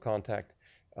historical contact,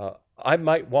 I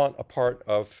might want a part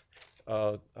of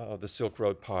the Silk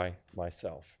Road pie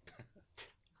myself.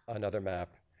 Another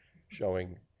map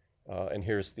showing, and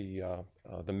here's the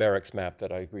Merrick's map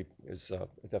that I agree is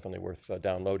definitely worth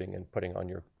downloading and putting on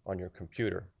your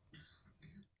computer.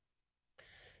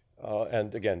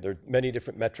 And again, there are many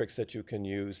different metrics that you can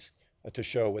use to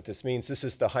show what this means. This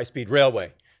is the high-speed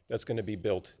railway that's going to be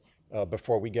built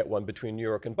before we get one between New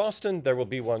York and Boston. There will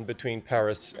be one between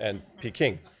Paris and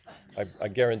Peking, I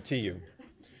guarantee you.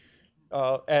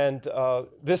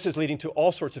 This is leading to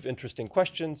all sorts of interesting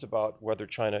questions about whether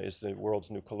China is the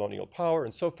world's new colonial power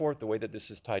and so forth, the way that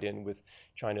this is tied in with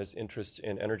China's interests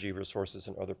in energy resources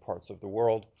in other parts of the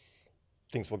world,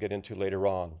 things we'll get into later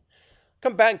on.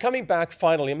 Coming back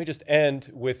finally, let me just end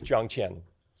with Jiang Qian.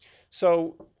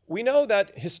 So we know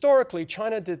that historically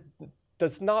China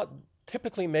does not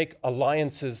typically make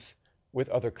alliances with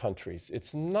other countries.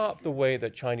 It's not the way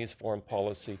that Chinese foreign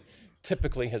policy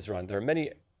typically has run. There are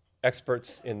many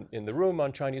experts in the room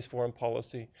on Chinese foreign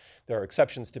policy. There are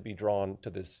exceptions to be drawn to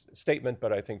this statement,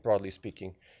 but I think broadly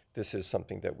speaking, this is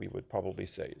something that we would probably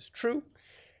say is true.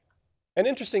 An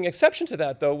interesting exception to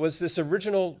that, though, was this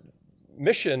original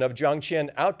mission of Jiang Qian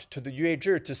out to the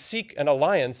Yuezhi to seek an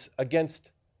alliance against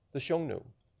the Xiongnu.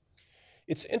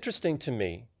 It's interesting to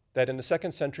me that in the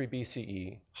 2nd century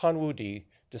BCE, Han Wudi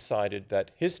decided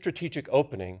that his strategic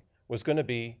opening was going to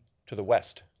be to the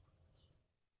west.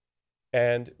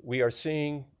 And we are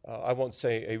seeing, I won't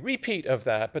say a repeat of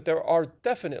that, but there are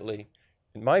definitely,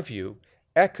 in my view,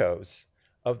 echoes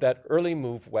of that early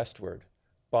move westward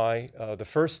by the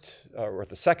first or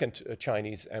the second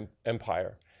Chinese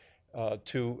empire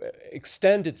to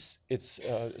extend its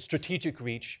strategic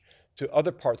reach to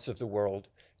other parts of the world,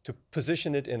 to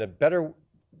position it in a better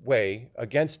way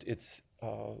against its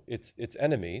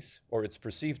enemies or its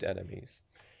perceived enemies,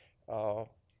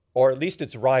 or at least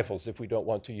its rivals, if we don't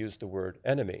want to use the word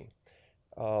enemy.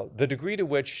 The degree to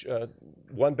which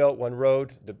One Belt, One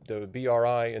Road, the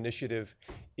BRI initiative,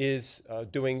 is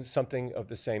doing something of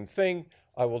the same thing,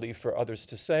 I will leave for others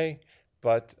to say,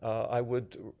 but I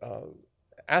would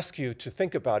ask you to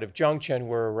think about if Jiang Qian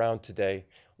were around today,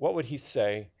 what would he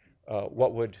say?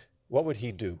 What would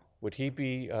he do? Would he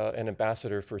be an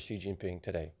ambassador for Xi Jinping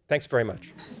today? Thanks very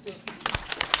much.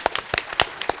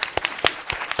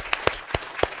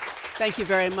 Thank you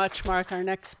very much, Mark. Our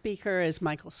next speaker is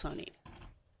Michael Soni.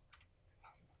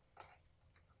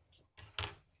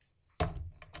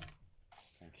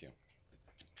 Thank you.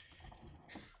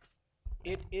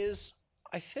 It is,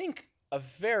 I think, a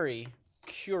very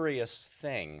curious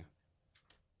thing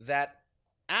that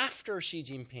after Xi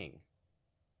Jinping,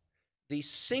 the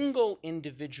single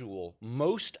individual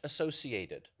most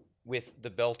associated with the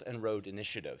Belt and Road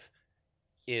Initiative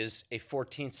is a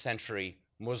 14th century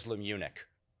Muslim eunuch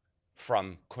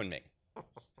from Kunming.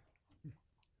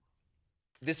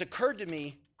 This occurred to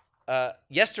me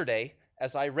yesterday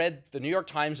as I read the New York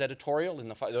Times editorial, in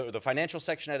the financial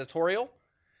section editorial,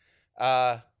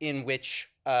 in which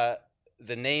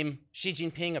the name Xi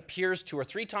Jinping appears 2 or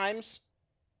 3 times,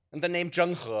 and the name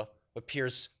Zheng He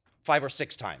appears 5 or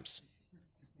 6 times.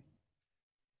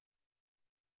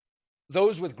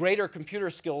 Those with greater computer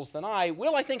skills than I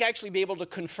will, I think, actually be able to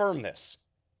confirm this.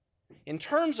 In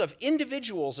terms of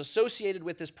individuals associated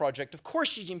with this project, of course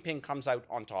Xi Jinping comes out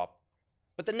on top,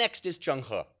 but the next is Zheng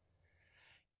He.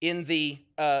 In the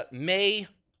May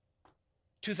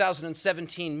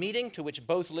 2017 meeting, to which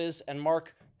both Liz and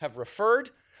Mark have referred,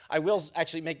 I will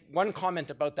actually make one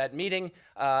comment about that meeting,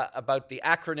 about the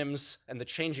acronyms and the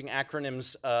changing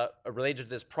acronyms related to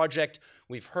this project.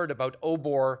 We've heard about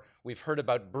OBOR, we've heard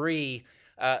about BRI.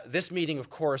 This meeting, of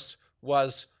course,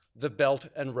 was the Belt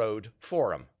and Road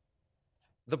Forum,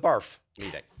 the BARF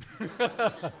meeting.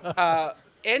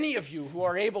 Any of you who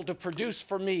are able to produce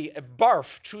for me a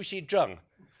BARF Chuxi Zheng,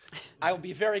 I'll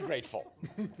be very grateful.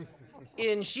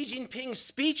 In Xi Jinping's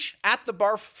speech at the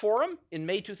BARF Forum in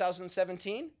May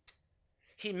 2017,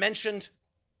 he mentioned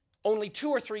only 2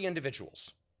 or 3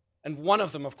 individuals. And one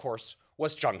of them, of course,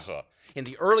 was Zheng He. In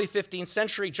the early 15th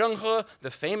century, Zheng He,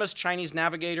 the famous Chinese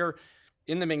navigator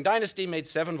in the Ming Dynasty, made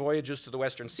 7 voyages to the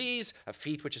Western Seas, a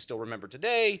feat which is still remembered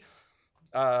today.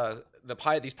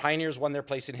 These pioneers won their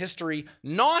place in history,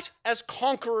 not as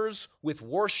conquerors with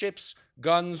warships,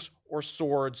 guns, or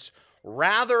swords.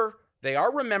 Rather, they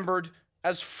are remembered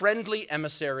as friendly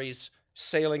emissaries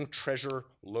sailing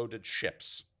treasure-loaded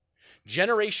ships.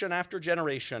 Generation after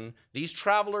generation, these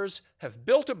travelers have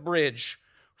built a bridge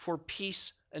for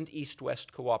peace and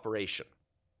East-West cooperation.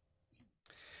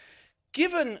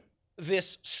 Given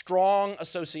this strong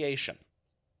association,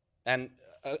 and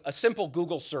a simple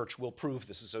Google search will prove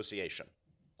this association.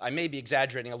 I may be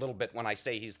exaggerating a little bit when I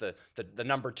say he's the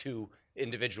number 2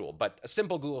 individual, but a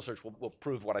simple Google search will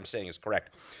prove what I'm saying is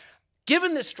correct.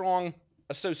 Given this strong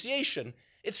association,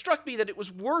 it struck me that it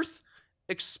was worth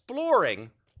exploring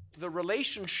the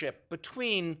relationship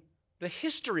between the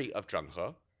history of Zheng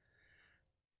He,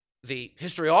 the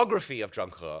historiography of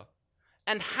Zheng He,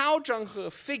 and how Zheng He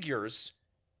figures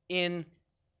in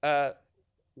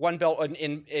One Belt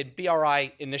in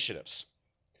BRI initiatives.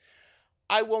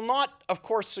 I will not, of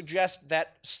course, suggest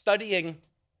that studying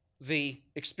the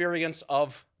experience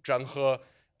of Zheng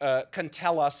He can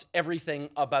tell us everything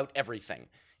about everything.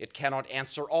 It cannot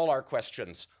answer all our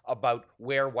questions about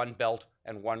where One Belt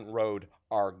and One Road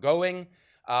are going.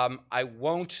 I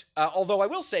won't, although I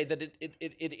will say that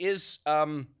it is,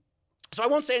 so I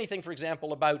won't say anything, for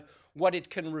example, about what it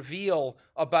can reveal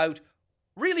about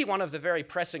really one of the very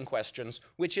pressing questions,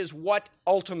 which is what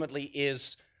ultimately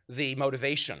is the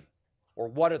motivation, or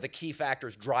what are the key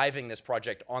factors driving this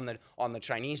project on the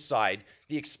Chinese side.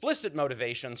 The explicit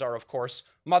motivations are, of course,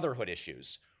 motherhood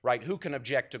issues, right? Who can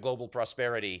object to global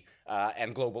prosperity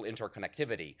and global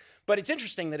interconnectivity? But it's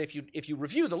interesting that if you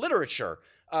review the literature,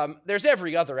 there's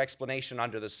every other explanation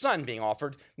under the sun being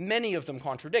offered, many of them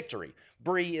contradictory.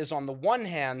 BRI is, on the one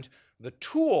hand, the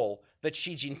tool that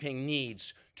Xi Jinping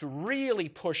needs to really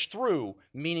push through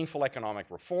meaningful economic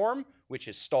reform, which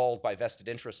is stalled by vested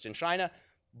interests in China,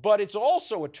 but it's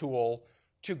also a tool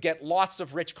to get lots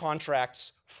of rich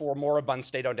contracts for moribund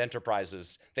state-owned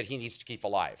enterprises that he needs to keep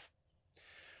alive.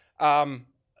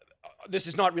 This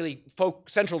is not really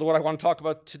central to what I want to talk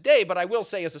about today, but I will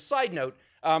say as a side note,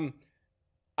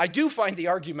 I do find the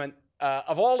argument,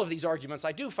 of all of these arguments,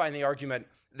 I do find the argument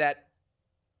that,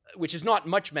 which is not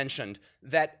much mentioned,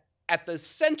 that at the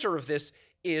center of this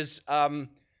is a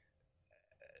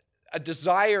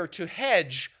desire to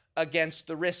hedge against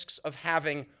the risks of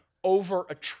having over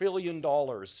 $1 trillion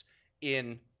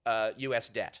in US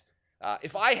debt.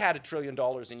 If I had $1 trillion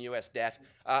in US debt,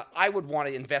 I would want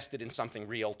to invest it in something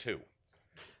real too.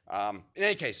 In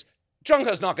any case, Zheng He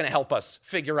is not going to help us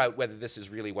figure out whether this is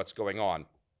really what's going on.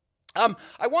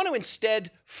 I want to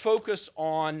instead focus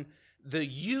on the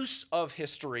use of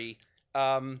history,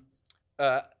 a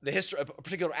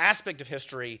particular aspect of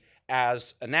history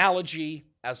as analogy,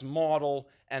 as model,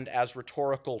 and as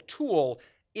rhetorical tool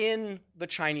in the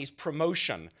Chinese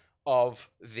promotion of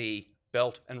the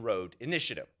Belt and Road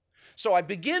Initiative. So I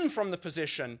begin from the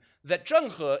position that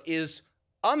Zheng He is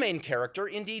a main character,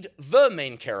 indeed the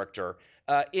main character,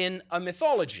 in a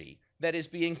mythology that is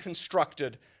being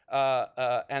constructed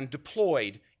and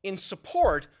deployed in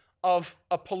support of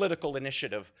a political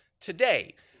initiative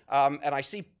today. And I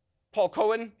see Paul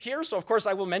Cohen here, so of course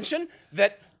I will mention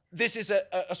that this is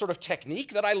a sort of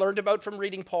technique that I learned about from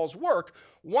reading Paul's work.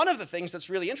 One of the things that's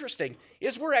really interesting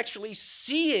is we're actually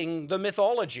seeing the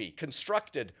mythology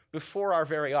constructed before our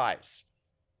very eyes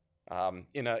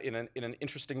in an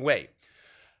interesting way.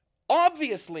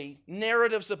 Obviously,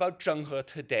 narratives about Zheng He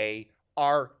today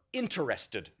are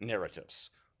interested narratives.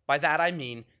 By that I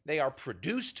mean they are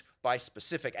produced by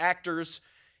specific actors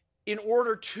in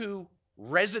order to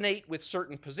resonate with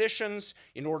certain positions,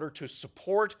 in order to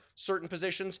support certain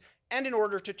positions, and in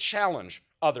order to challenge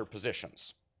other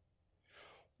positions.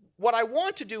 What I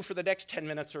want to do for the next 10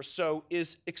 minutes or so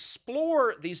is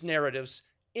explore these narratives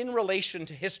in relation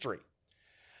to history.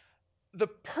 The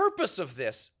purpose of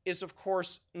this is, of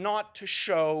course, not to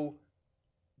show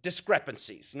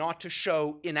discrepancies, not to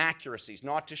show inaccuracies,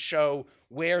 not to show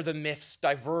where the myths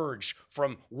diverge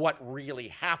from what really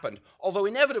happened, although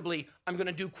inevitably I'm going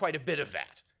to do quite a bit of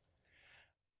that.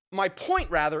 My point,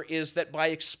 rather, is that by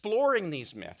exploring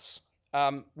these myths,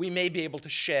 we may be able to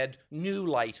shed new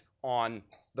light on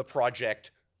the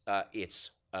project,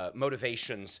 its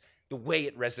motivations, the way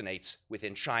it resonates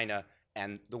within China,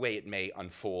 and the way it may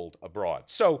unfold abroad.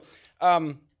 So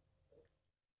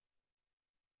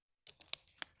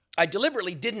I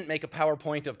deliberately didn't make a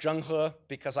PowerPoint of Zheng He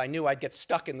because I knew I'd get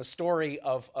stuck in the story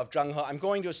of Zheng He. I'm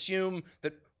going to assume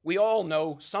that we all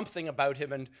know something about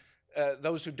him, and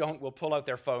those who don't will pull out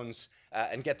their phones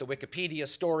and get the Wikipedia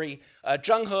story.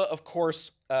 Zheng He, of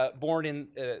course, born in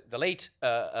the late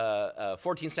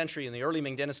 14th century in the early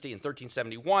Ming Dynasty in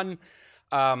 1371,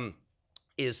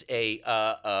 is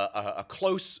a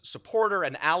close supporter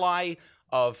and ally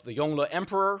of the Yongle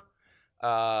Emperor,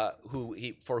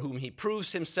 for whom he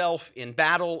proves himself in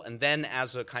battle and then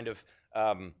as a kind of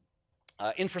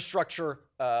infrastructure,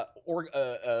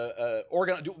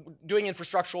 doing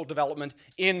infrastructural development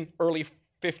in early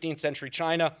 15th century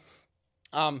China.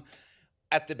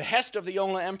 At the behest of the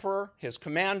Yongle Emperor, his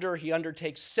commander, he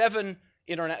undertakes 7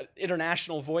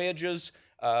 international voyages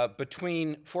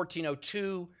between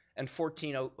 1402 and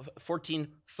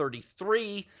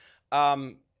 1433.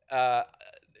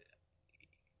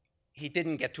 He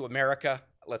didn't get to America.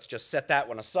 Let's just set that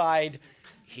one aside.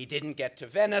 He didn't get to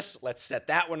Venice. Let's set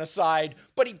that one aside.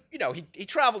 But he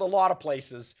traveled a lot of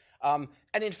places. And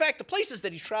in fact, the places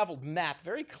that he traveled map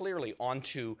very clearly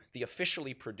onto the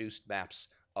officially produced maps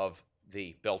of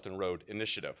the Belt and Road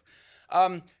Initiative.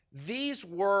 These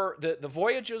were, the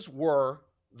voyages were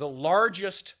the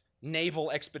largest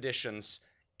naval expeditions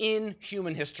in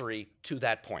human history to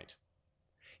that point,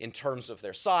 in terms of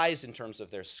their size, in terms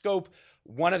of their scope.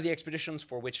 One of the expeditions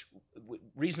for which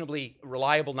reasonably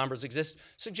reliable numbers exist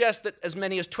suggests that as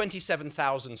many as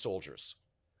 27,000 soldiers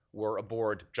were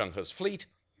aboard Zheng He's fleet.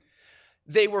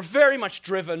 They were very much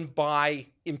driven by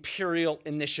imperial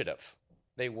initiative.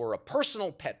 They were a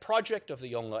personal pet project of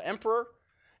the Yongle Emperor,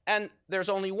 and there's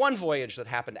only one voyage that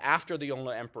happened after the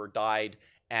Yongle Emperor died,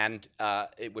 and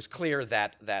it was clear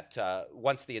that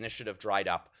once the initiative dried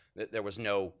up, that there was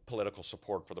no political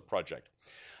support for the project.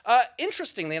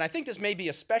 Interestingly, and I think this may be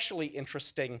especially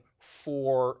interesting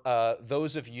for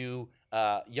those of you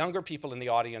younger people in the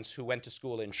audience who went to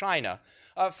school in China,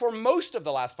 for most of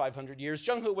the last 500 years,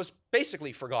 Zheng He was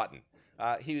basically forgotten.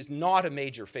 He was not a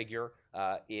major figure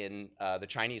in the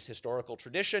Chinese historical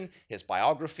tradition. His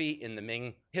biography in the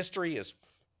Ming history is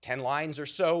 10 lines or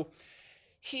so.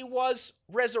 He was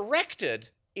resurrected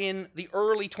in the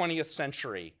early 20th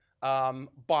century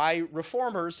by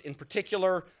reformers, in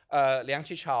particular Liang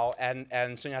Qichao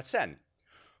and Sun Yat-sen,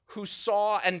 who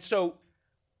saw, and so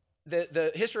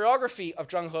the historiography of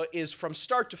Zheng He is from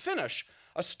start to finish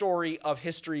a story of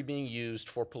history being used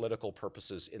for political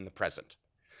purposes in the present.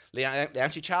 Liang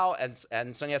Qichao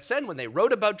and Sun Yat-sen, when they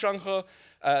wrote about Zheng He,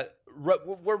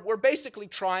 were basically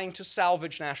trying to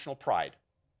salvage national pride.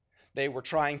 They were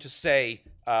trying to say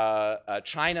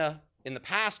China in the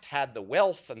past had the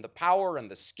wealth and the power and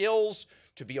the skills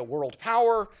to be a world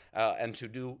power and to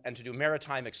do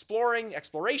maritime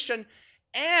exploration,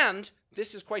 and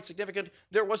this is quite significant,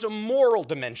 there was a moral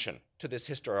dimension to this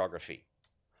historiography.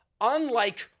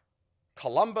 Unlike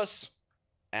Columbus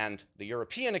and the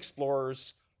European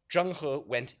explorers, Zheng He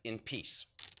went in peace.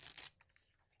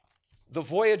 The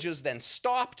voyages then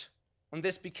stopped, and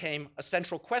this became a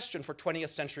central question for 20th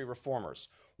century reformers.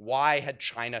 Why had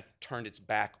China turned its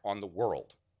back on the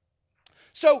world?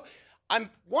 So I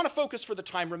want to focus for the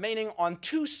time remaining on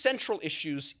 2 central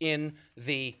issues in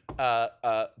the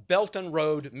Belt and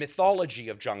Road mythology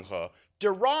of Zheng He,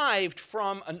 derived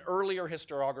from an earlier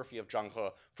historiography of Zheng He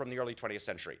from the early 20th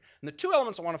century. And the 2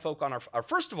 elements I want to focus on are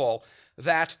first of all,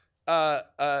 that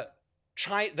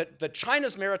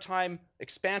China's maritime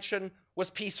expansion was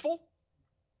peaceful,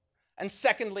 and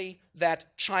secondly,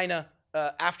 that China,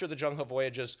 after the Zheng He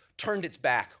voyages, turned its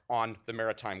back on the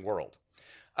maritime world.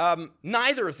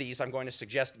 Neither of these, I'm going to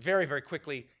suggest very, very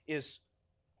quickly, is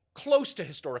close to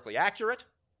historically accurate.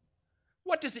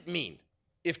 What does it mean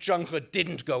if Zheng He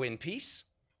didn't go in peace?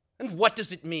 And what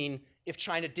does it mean if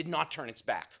China did not turn its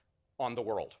back on the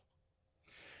world?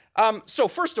 So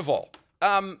first of all,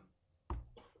 the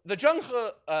Zheng He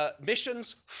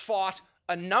missions fought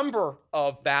a number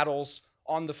of battles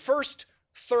on the first,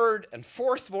 third, and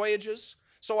fourth voyages.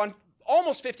 So on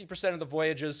almost 50% of the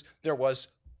voyages, there was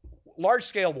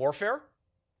large-scale warfare.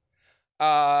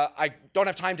 I don't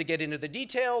have time to get into the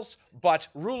details, but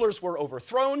rulers were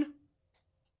overthrown.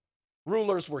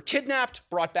 Rulers were kidnapped,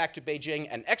 brought back to Beijing,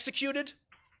 and executed.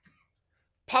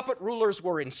 Puppet rulers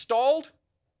were installed.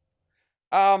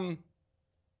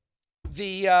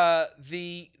 These are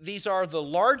the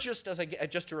largest,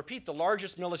 just to repeat, the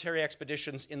largest military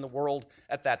expeditions in the world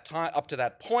at that time, up to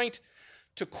that point.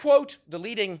 To quote the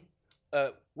leading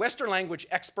Western language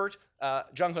expert,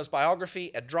 Zheng He's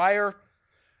biography, Ed Dreyer,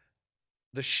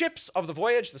 the ships of the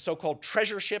voyage, the so-called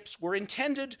treasure ships, were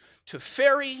intended to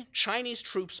ferry Chinese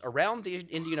troops around the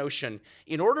Indian Ocean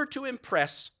in order to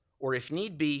impress, or if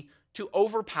need be, to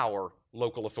overpower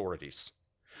local authorities.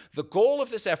 The goal of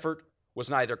this effort was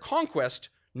neither conquest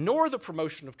nor the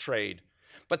promotion of trade,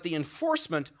 but the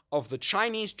enforcement of the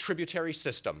Chinese tributary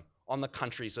system on the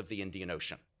countries of the Indian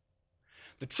Ocean.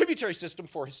 The tributary system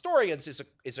for historians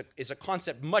is a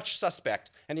concept much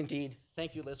suspect, and indeed,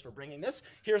 thank you, Liz, for bringing this.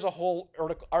 Here's a whole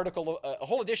article, a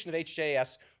whole edition of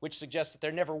HJS, which suggests that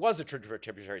there never was a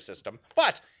tributary system.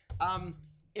 But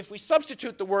if we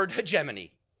substitute the word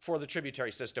hegemony for the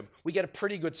tributary system, we get a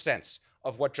pretty good sense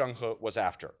of what Zheng He was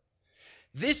after.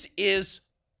 This is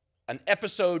an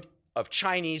episode of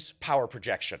Chinese power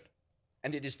projection,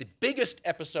 and it is the biggest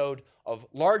episode of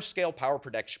large-scale power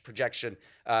projection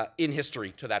in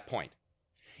history to that point.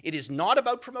 It is not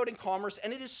about promoting commerce,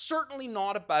 and it is certainly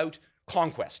not about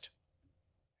conquest.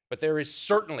 But there is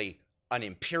certainly an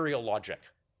imperial logic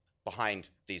behind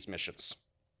these missions.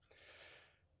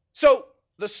 So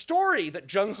the story that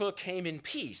Zheng He came in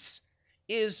peace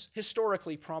is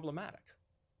historically problematic,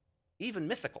 even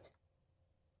mythical.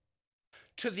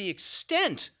 To the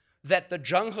extent that the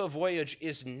Zheng He voyage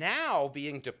is now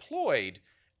being deployed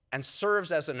and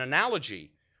serves as an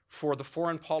analogy for the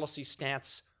foreign policy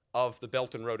stance of the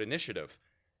Belt and Road Initiative,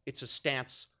 it's a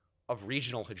stance of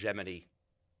regional hegemony,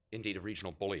 indeed of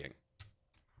regional bullying.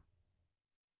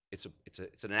 It's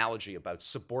an analogy about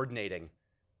subordinating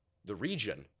the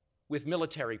region with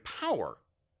military power,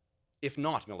 if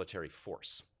not military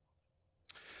force.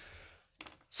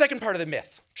 Second part of the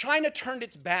myth, China turned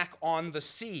its back on the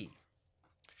sea.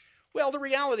 Well, the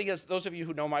reality is, those of you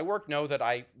who know my work know that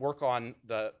I work on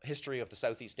the history of the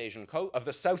Southeast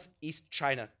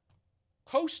China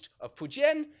coast of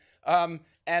Fujian,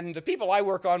 and the people I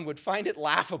work on would find it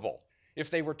laughable if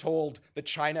they were told that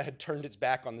China had turned its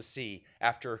back on the sea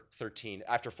after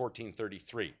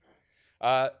 1433.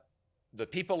 The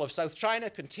people of South China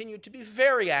continued to be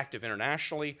very active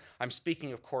internationally. I'm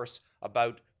speaking, of course,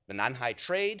 about the Nanhai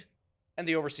trade and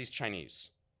the overseas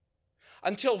Chinese.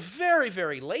 Until very,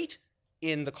 very late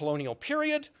in the colonial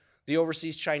period, the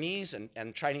overseas Chinese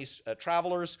and Chinese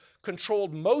travelers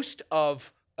controlled most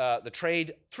of the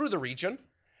trade through the region,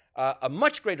 a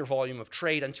much greater volume of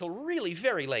trade until really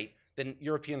very late than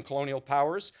European colonial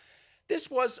powers. This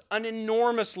was an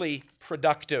enormously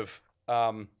productive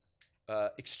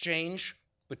exchange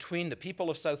between the people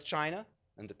of South China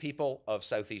and the people of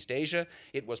Southeast Asia.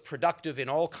 It was productive in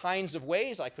all kinds of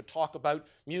ways. I could talk about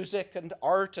music and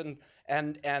art and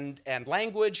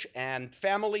language and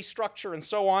family structure and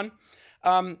so on.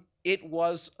 It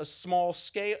was a small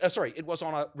scale, it was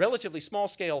on a relatively small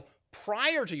scale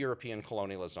prior to European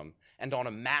colonialism and on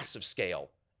a massive scale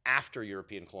after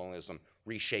European colonialism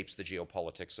reshapes the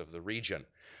geopolitics of the region.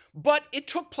 But it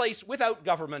took place without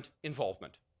government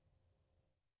involvement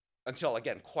until,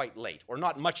 again, quite late, or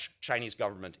not much Chinese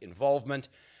government involvement.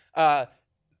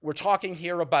 We're talking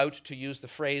here about, to use the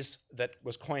phrase that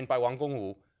was coined by Wang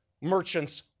Gongwu,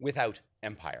 merchants without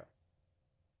empire.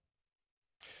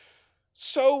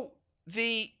 So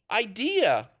the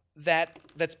idea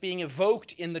that's being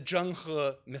evoked in the Zheng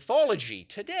He mythology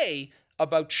today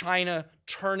about China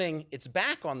turning its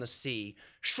back on the sea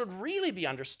should really be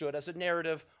understood as a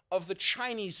narrative of the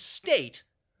Chinese state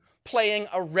playing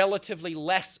a relatively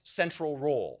less central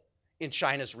role in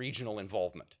China's regional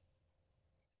involvement.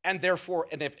 And therefore,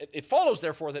 it follows,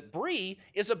 therefore, that Brie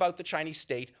is about the Chinese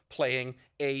state playing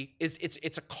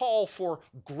it's a call for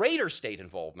greater state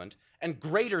involvement and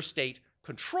greater state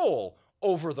control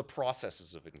over the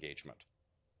processes of engagement.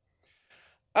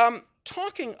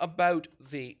 Talking about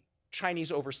the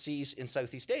Chinese overseas in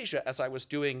Southeast Asia, as I was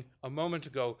doing a moment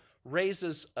ago,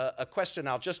 raises a question.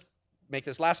 I'll just make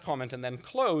this last comment and then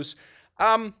close.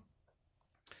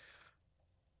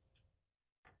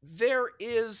 There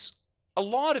is a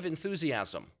lot of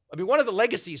enthusiasm. I mean, one of the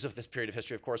legacies of this period of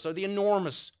history, of course, are the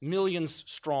enormous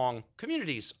millions-strong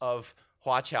communities of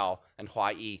Huaqiao and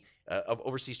Huayi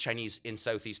overseas Chinese in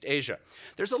Southeast Asia.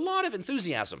 There's a lot of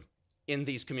enthusiasm in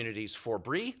these communities for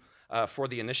BRI, for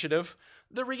the initiative.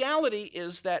 The reality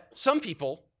is that some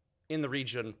people in the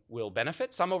region will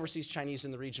benefit, some overseas Chinese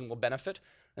in the region will benefit,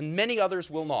 and many others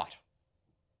will not.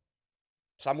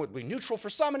 Some would be neutral for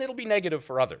some, and it'll be negative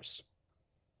for others.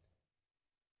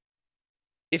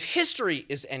 If history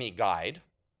is any guide,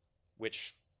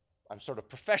 which I'm sort of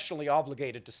professionally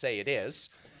obligated to say it is,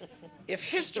 if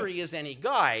history is any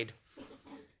guide,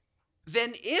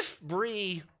 then if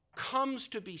BRI comes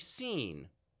to be seen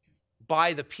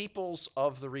by the peoples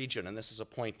of the region, and this is a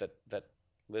point that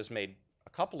Liz made a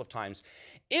couple of times,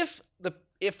 if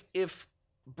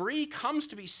BRI comes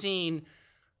to be seen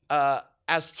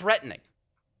as threatening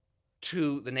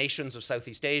to the nations of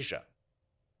Southeast Asia,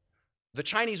 the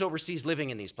Chinese overseas living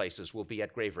in these places will be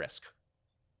at grave risk.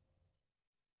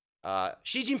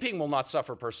 Xi Jinping will not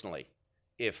suffer personally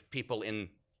if people in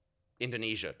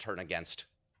Indonesia turn against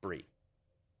BRI.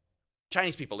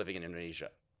 Chinese people living in Indonesia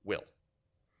will.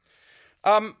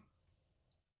 And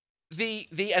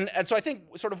so I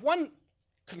think sort of one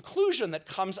conclusion that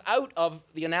comes out of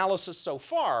the analysis so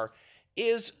far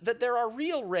is that there are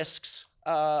real risks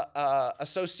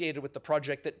associated with the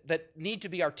project that need to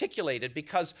be articulated,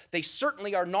 because they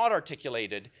certainly are not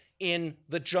articulated in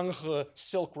the Zhenghe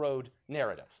Silk Road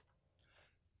narrative.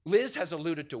 Liz has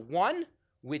alluded to one,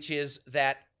 which is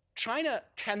that China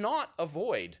cannot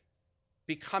avoid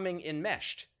becoming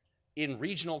enmeshed in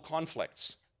regional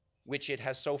conflicts, which it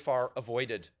has so far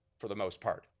avoided for the most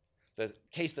part. The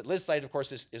case that Liz cited, of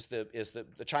course, is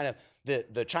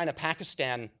the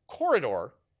China-Pakistan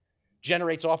corridor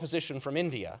generates opposition from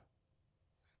India.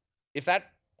 If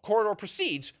that corridor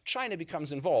proceeds, China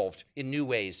becomes involved in new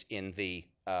ways in the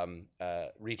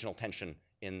regional tension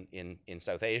in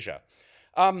South Asia.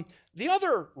 The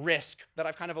other risk that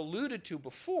I've kind of alluded to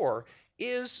before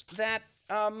is that,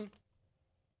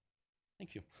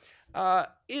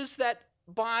 is that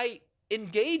by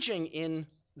engaging in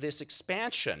this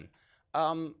expansion,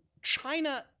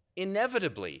 China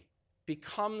inevitably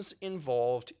becomes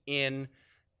involved in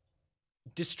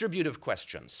distributive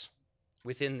questions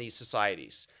within these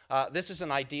societies. This is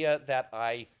an idea that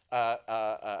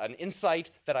an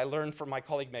insight that I learned from my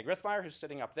colleague Meg Rithmeyer, who's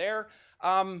sitting up there.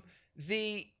 Some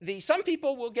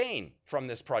people will gain from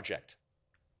this project.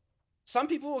 Some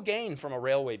people will gain from a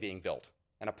railway being built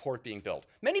and a port being built.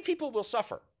 Many people will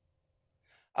suffer.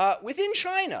 Within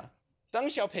China, Deng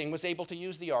Xiaoping was able to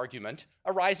use the argument,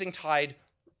 a rising tide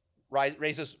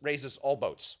raises all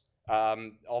boats.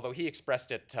 Although he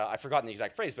expressed it, I've forgotten the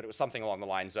exact phrase, but it was something along the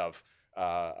lines of,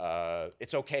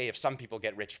 it's okay if some people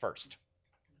get rich first.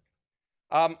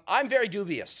 I'm very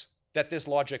dubious that this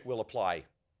logic will apply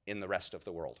in the rest of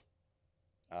the world.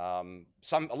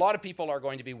 A lot of people are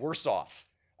going to be worse off,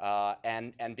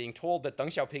 and being told that Deng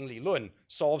Xiaoping Li Lun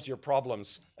solves your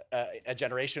problems a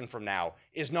generation from now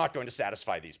is not going to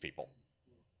satisfy these people.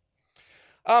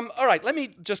 All right, let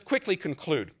me just quickly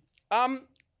conclude.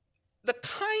 The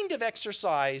kind of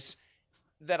exercise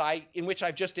in which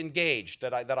I've just engaged,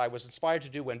 that I was inspired to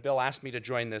do when Bill asked me to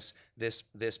join this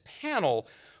panel,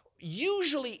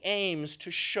 usually aims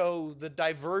to show the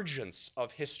divergence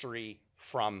of history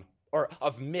or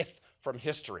of myth from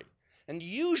history. And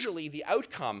usually the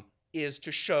outcome is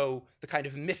to show the kind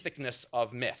of mythicness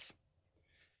of myth,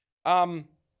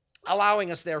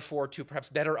 allowing us therefore to perhaps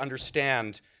better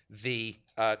understand the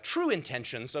true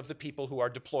intentions of the people who are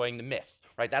deploying the myth.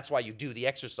 Right? That's why you do the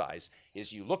exercise,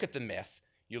 is you look at the myth,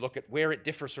 you look at where it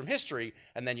differs from history,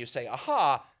 and then you say,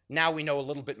 aha, now we know a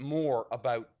little bit more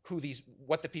about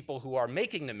what the people who are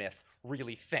making the myth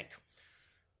really think.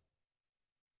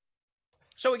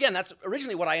 So again, that's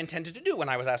originally what I intended to do when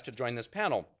I was asked to join this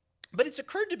panel. But it's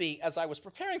occurred to me as I was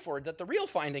preparing for it that the real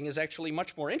finding is actually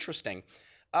much more interesting.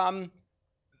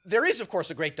 There is, of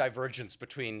course, a great divergence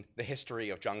between the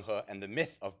history of Zhenghe and the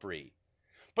myth of BRI.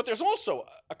 But there's also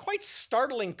a quite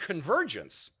startling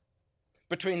convergence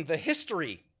between the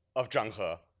history of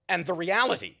Zhenghe and the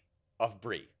reality of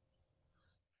BRI.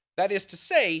 That is to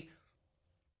say,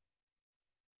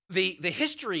 the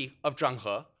history of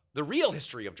Zhenghe, the real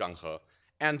history of Zhenghe,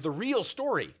 and the real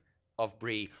story of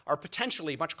BRI are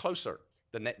potentially much closer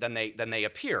than they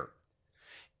appear.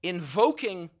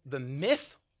 Invoking the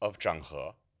myth of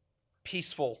Zhenghe,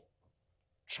 peaceful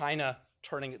China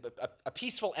turning a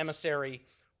peaceful emissary,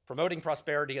 promoting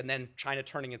prosperity, and then China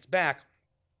turning its back,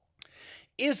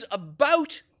 is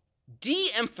about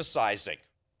de-emphasizing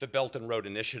the Belt and Road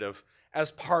Initiative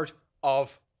as part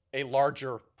of a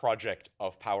larger project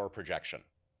of power projection.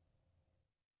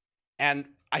 And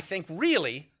I think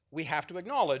really we have to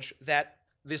acknowledge that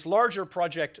this larger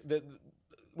project,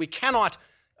 we cannot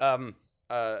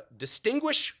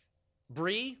distinguish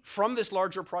BRIE from this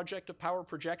larger project of power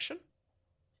projection.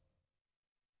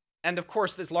 And of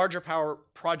course, this larger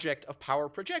project of power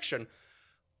projection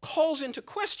calls into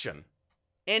question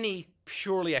any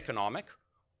purely economic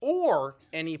or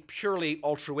any purely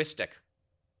altruistic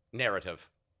narrative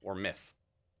or myth.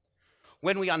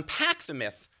 When we unpack the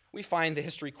myth, we find the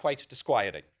history quite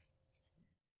disquieting.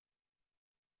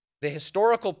 The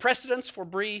historical precedents for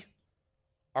BRIE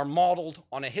are modeled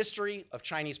on a history of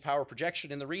Chinese power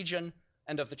projection in the region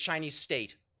and of the Chinese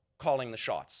state calling the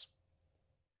shots.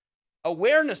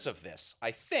 Awareness of this,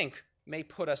 I think, may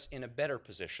put us in a better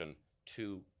position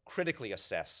to critically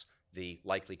assess the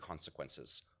likely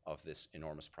consequences of this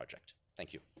enormous project.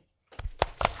 Thank you.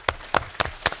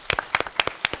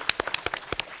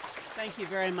 Thank you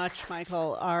very much,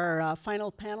 Michael. Our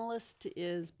final panelist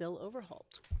is Bill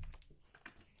Overholt.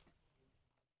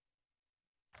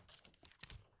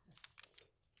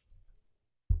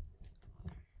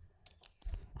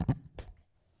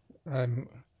 I'm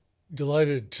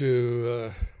delighted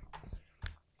to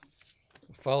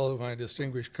follow my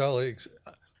distinguished colleagues.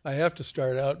 I have to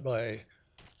start out by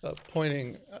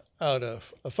pointing out a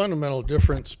fundamental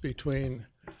difference between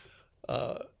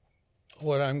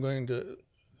what I'm going to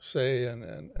say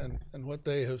and what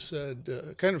they have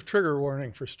said, kind of trigger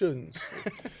warning for students.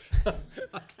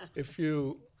 If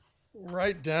you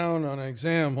write down on an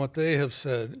exam what they have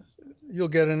said, you'll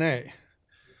get an A.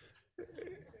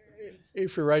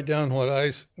 If you write down what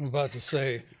I'm about to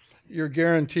say, you're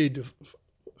guaranteed to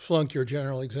flunk your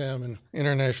general exam in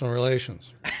international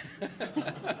relations.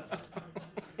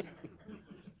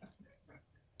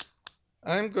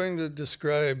 I'm going to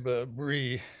describe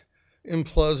BRIE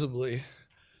implausibly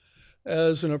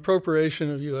as an appropriation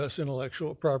of U.S.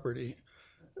 intellectual property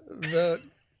that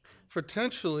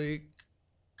potentially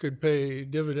could pay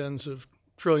dividends of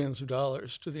trillions of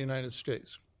dollars to the United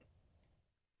States.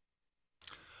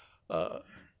 Let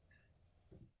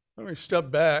me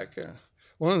step back.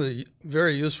 One of the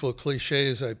very useful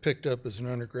cliches I picked up as an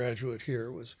undergraduate here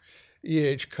was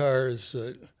E.H. Carr's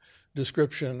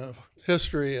description of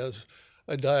history as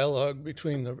a dialogue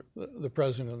between the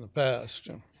present and the past.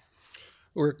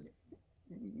 We're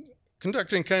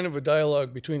conducting kind of a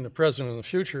dialogue between the present and the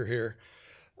future here.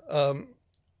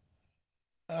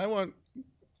 I want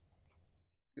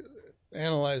to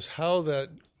analyze how that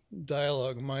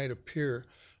dialogue might appear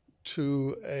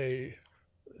to a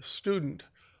student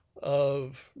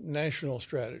of national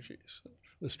strategies,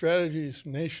 the strategies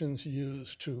nations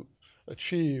use to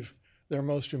achieve their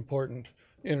most important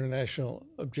international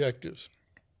objectives.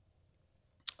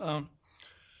 The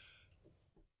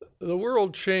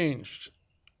world changed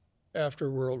after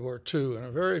World War II in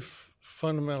a very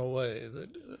fundamental way that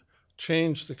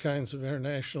changed the kinds of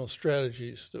international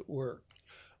strategies that work.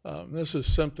 This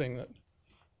is something that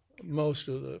most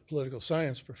of the political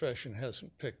science profession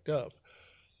hasn't picked up,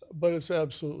 but it's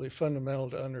absolutely fundamental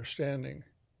to understanding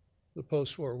the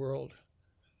post-war world.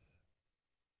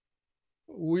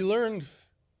 We learned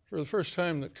for the first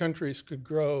time that countries could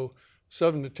grow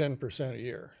 7 to 10% a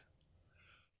year.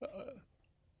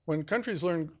 When countries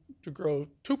learned to grow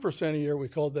 2% a year, we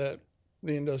called that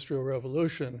the Industrial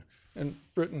Revolution, and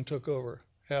Britain took over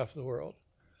half the world.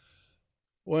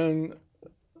 When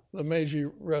the Meiji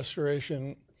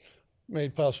Restoration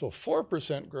made possible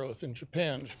 4% growth in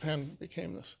Japan, Japan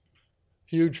became this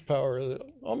huge power that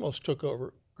almost took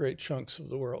over great chunks of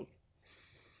the world.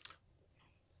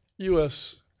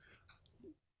 U.S.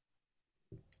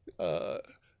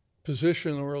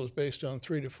 Position in the world is based on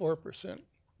 3 to 4%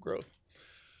 growth.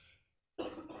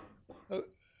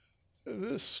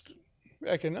 This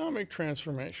economic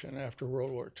transformation after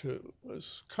World War II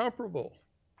was comparable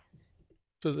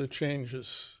to the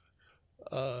changes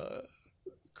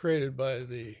created by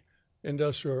the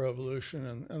Industrial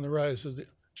Revolution and the rise of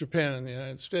Japan and the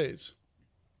United States.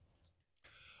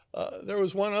 There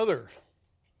was one other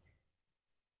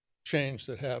change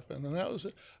that happened, and that was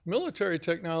that military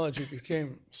technology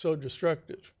became so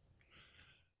destructive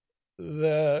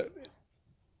that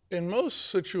in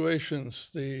most situations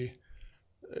the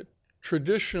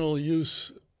traditional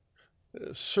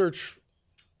search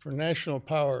for national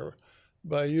power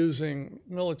by using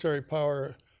military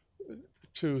power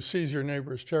to seize your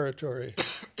neighbor's territory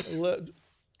led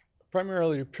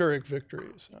primarily to Pyrrhic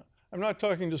victories. I'm not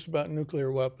talking just about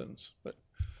nuclear weapons, but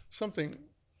something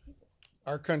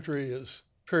our country is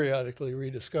periodically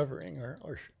rediscovering,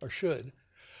 or should.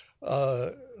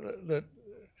 That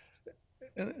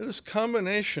and this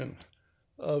combination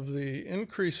of the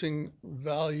increasing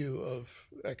value of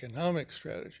economic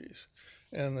strategies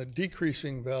and the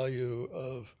decreasing value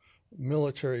of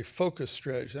military focus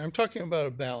strategy. I'm talking about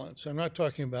a balance. I'm not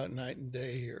talking about night and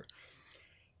day here.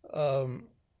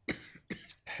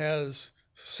 Has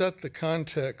set the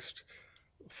context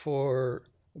for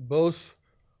both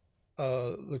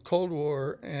the Cold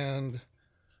War and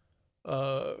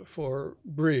for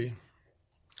BRI.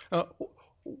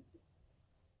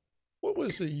 What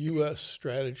was the U.S.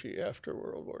 strategy after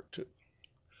World War II?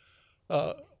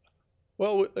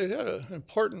 Well, it had an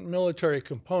important military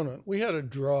component. We had a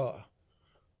draw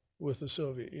with the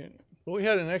Soviet Union, but we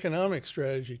had an economic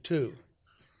strategy too.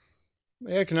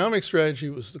 The economic strategy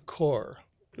was the core.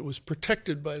 It was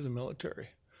protected by the military,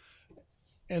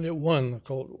 and it won the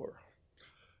Cold War.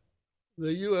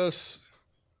 The U.S.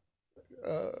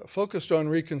 Focused on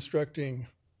reconstructing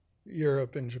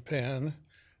Europe and Japan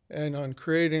and on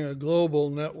creating a global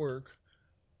network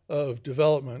of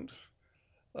development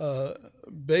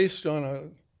based on a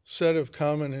set of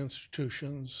common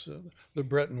institutions, the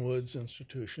Bretton Woods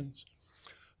institutions,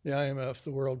 the IMF,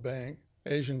 the World Bank,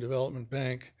 Asian Development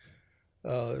Bank,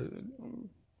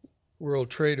 World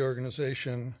Trade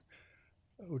Organization,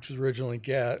 which was originally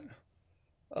GATT.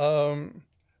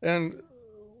 And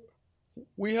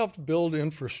we helped build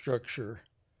infrastructure,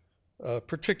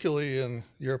 particularly in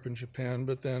Europe and Japan,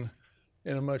 but then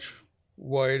in a much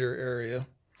wider area.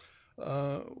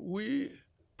 We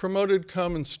promoted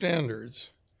common standards.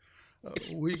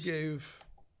 We gave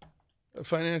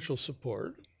financial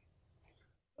support,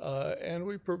 and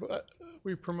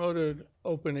we promoted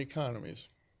open economies.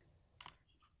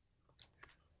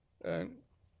 And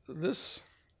this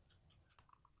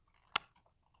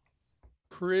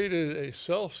created a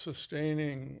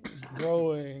self-sustaining,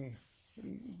 growing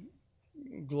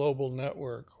global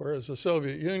network, whereas the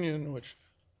Soviet Union, which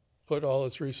put all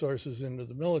its resources into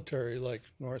the military, like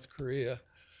North Korea,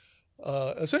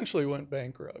 essentially went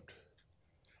bankrupt.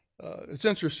 It's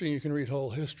interesting, you can read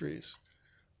whole histories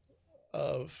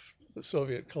of the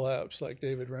Soviet collapse, like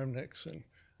David Remnick's, and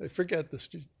they forget this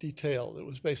detail. It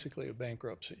was basically a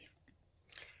bankruptcy.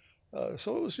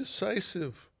 So it was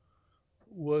decisive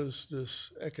was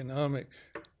this economic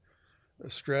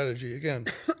strategy, again,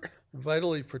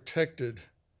 vitally protected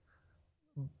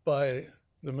by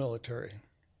the military.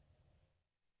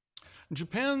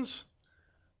 Japan's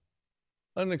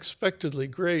unexpectedly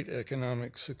great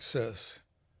economic success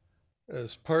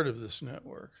as part of this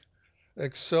network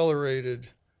accelerated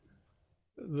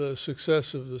the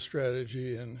success of the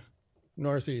strategy in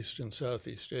Northeast and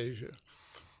Southeast Asia.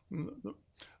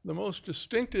 The most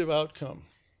distinctive outcome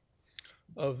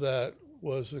of that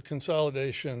was the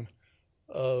consolidation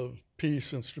of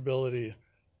peace and stability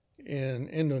in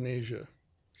Indonesia.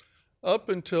 Up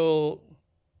until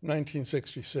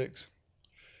 1966,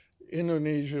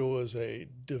 Indonesia was a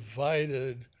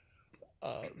divided,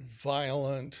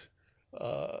 violent,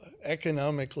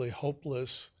 economically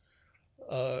hopeless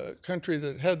country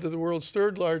that had the world's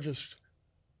third largest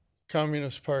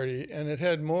communist party, and it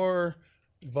had more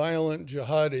violent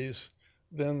jihadis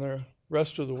than the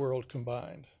rest of the world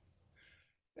combined.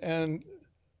 And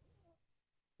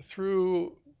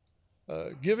through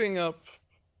giving up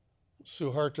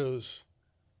Suharto's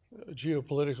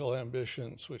geopolitical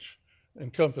ambitions, which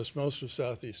encompassed most of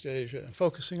Southeast Asia, and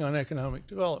focusing on economic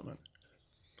development,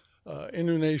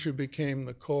 Indonesia became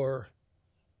the core,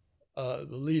 the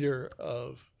leader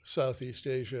of Southeast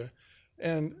Asia.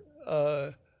 And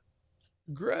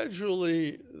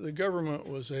gradually, the government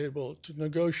was able to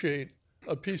negotiate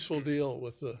a peaceful deal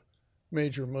with the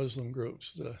major Muslim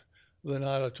groups, the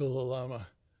Nahdlatul Ulama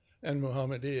and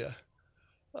Muhammadiyah.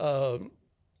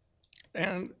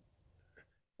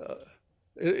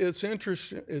 It's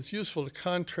interesting, it's useful to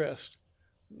contrast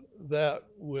that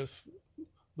with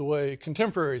the way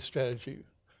contemporary strategy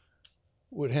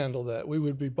would handle that. We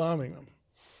would be bombing them.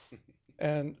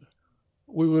 And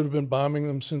we would have been bombing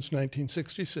them since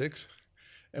 1966,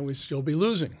 and we'd still be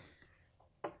losing.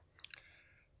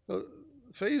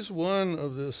 Phase one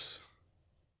of this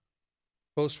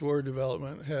post-war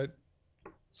development had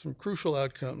some crucial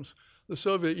outcomes. The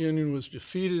Soviet Union was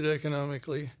defeated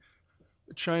economically.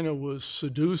 China was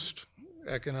seduced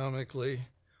economically.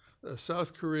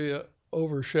 South Korea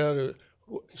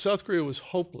was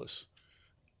hopeless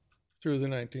through the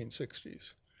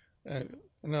 1960s, and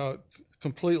now it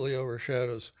completely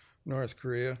overshadows North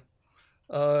Korea.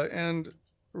 And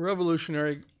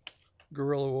revolutionary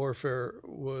guerrilla warfare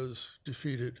was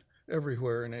defeated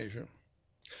everywhere in Asia.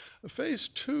 Phase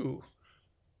two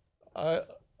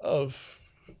of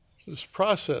this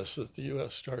process that the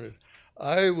U.S. started,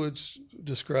 I would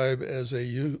describe as a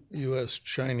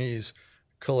U.S.-Chinese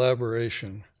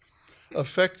collaboration.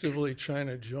 Effectively,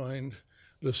 China joined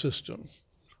the system.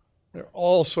 There are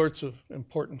all sorts of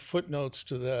important footnotes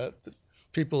to that that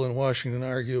people in Washington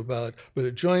argue about, but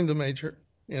it joined the major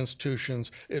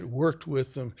institutions, it worked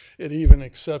with them, it even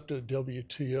accepted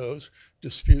WTO's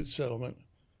dispute settlement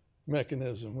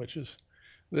mechanism, which is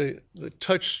the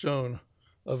touchstone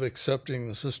of accepting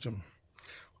the system.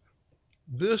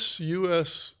 This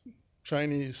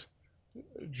U.S.-Chinese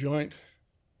joint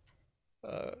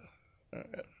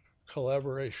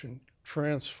collaboration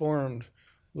transformed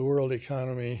the world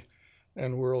economy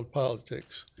and world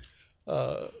politics.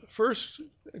 First,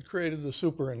 it created the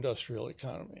super-industrial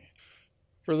economy.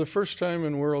 For the first time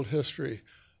in world history,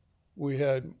 we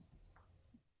had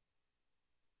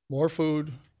more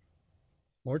food,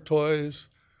 more toys,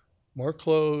 more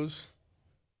clothes,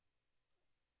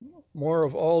 more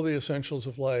of all the essentials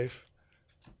of life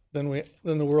than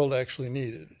the world actually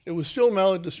needed. It was still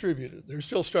maldistributed. There's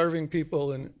still starving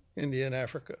people in India and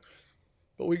Africa.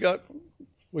 But we got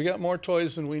more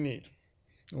toys than we need,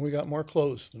 and we got more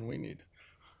clothes than we need.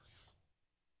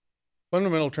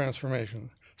 Fundamental transformation.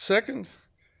 Second,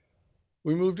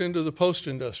 we moved into the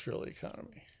post-industrial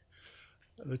economy.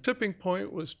 The tipping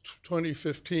point was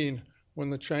 2015, when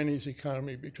the Chinese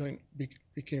economy became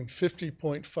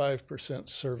 50.5%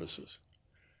 services.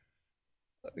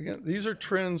 Again, these are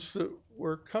trends that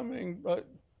were coming, but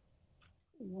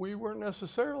we weren't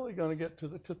necessarily going to get to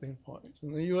the tipping point.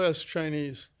 And the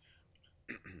US-Chinese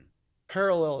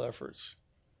parallel efforts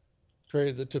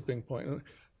created the tipping point. And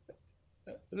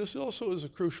this also is a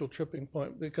crucial tipping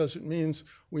point because it means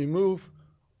we move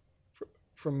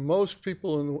from most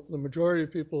people, the majority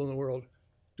of people in the world,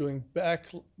 doing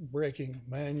back-breaking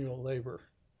manual labor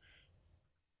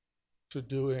to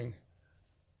doing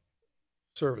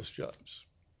service jobs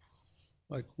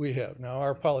like we have. Now,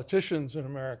 our politicians in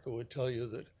America would tell you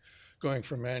that going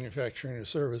from manufacturing to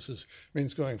services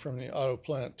means going from the auto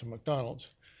plant to McDonald's.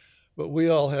 But we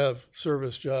all have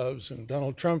service jobs, and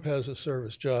Donald Trump has a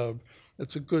service job.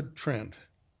 It's a good trend.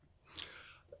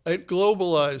 It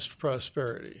globalized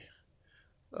prosperity.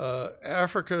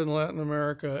 Africa and Latin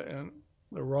America and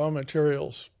the raw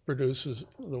materials produces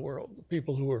the world, the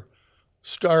people who were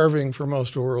starving for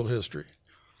most of world history,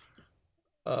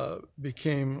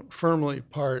 became firmly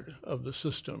part of the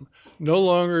system. No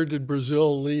longer did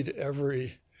Brazil lead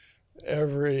every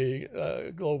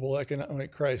global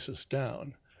economic crisis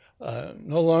down.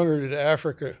 No longer did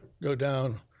Africa go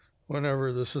down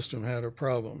whenever the system had a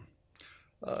problem.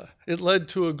 It led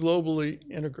to a globally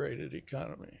integrated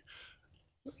economy.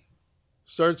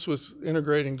 Starts with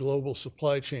integrating global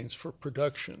supply chains for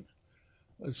production.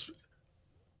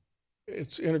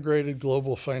 It's integrated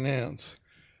global finance.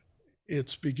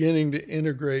 It's beginning to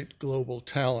integrate global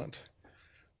talent.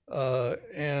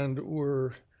 And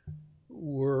we're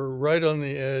right on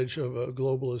the edge of a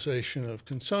globalization of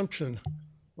consumption,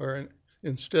 where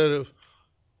instead of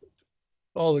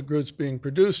all the goods being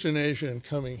produced in Asia and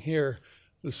coming here,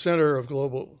 the center of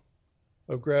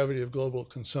gravity of global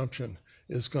consumption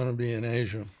is going to be in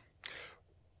Asia.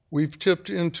 We've tipped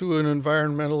into an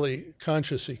environmentally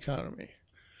conscious economy.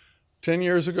 10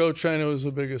 years ago, China was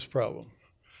the biggest problem.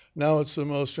 Now it's the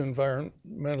most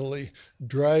environmentally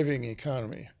driving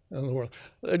economy in the world.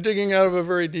 They're digging out of a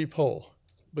very deep hole,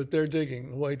 but they're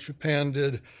digging the way Japan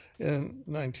did in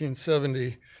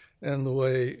 1970 and the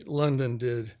way London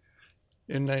did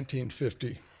in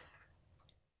 1950.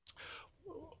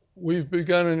 We've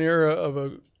begun an era of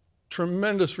a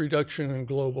tremendous reduction in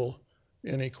global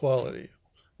inequality.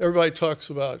 Everybody talks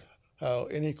about how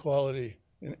inequality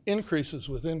increases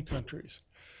within countries,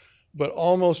 but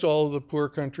almost all of the poor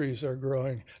countries are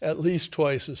growing at least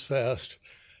twice as fast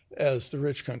as the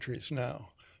rich countries now.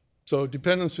 So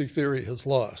dependency theory has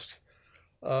lost.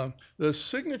 The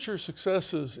signature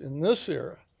successes in this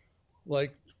era,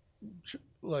 like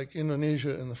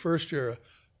Indonesia in the first era,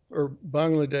 are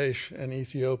Bangladesh and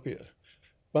Ethiopia.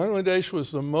 Bangladesh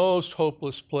was the most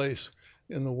hopeless place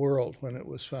in the world when it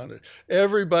was founded.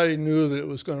 Everybody knew that it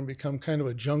was going to become kind of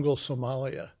a jungle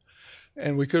Somalia.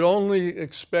 And we could only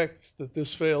expect that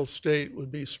this failed state would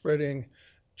be spreading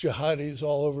jihadis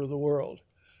all over the world.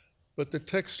 But the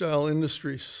textile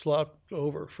industry slopped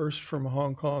over, first from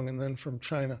Hong Kong and then from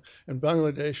China. And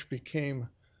Bangladesh became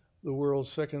the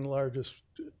world's second largest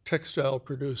textile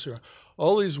producer.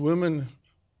 All these women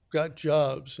got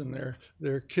jobs and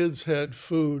their kids had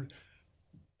food.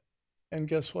 And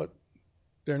guess what?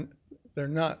 They're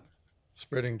not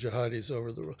spreading jihadis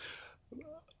over the world.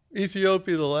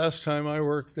 Ethiopia, the last time I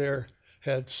worked there,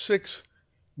 had 6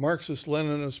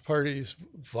 Marxist-Leninist parties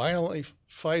violently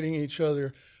fighting each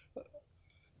other.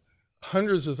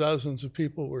 Hundreds of thousands of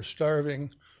people were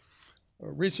starving.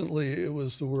 Recently, it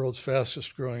was the world's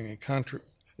fastest growing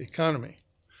economy.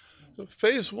 So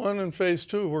phase 1 and phase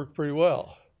 2 worked pretty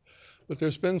well, but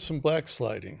there's been some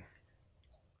backsliding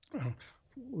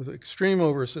with extreme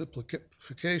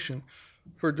oversimplification.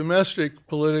 For domestic,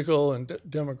 political, and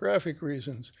demographic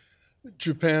reasons,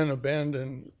 Japan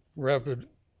abandoned rapid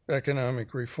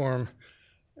economic reform,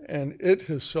 and it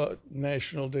has sought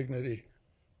national dignity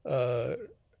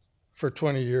for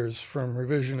 20 years from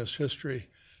revisionist history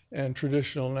and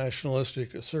traditional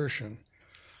nationalistic assertion.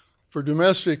 For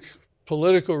domestic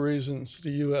political reasons,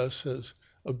 the U.S. has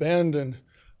abandoned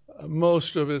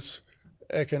most of its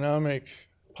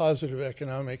positive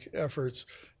economic efforts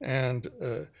and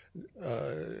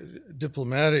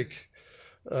diplomatic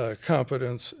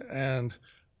competence, and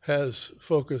has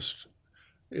focused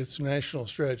its national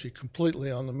strategy completely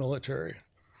on the military.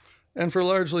 And for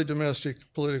largely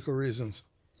domestic political reasons,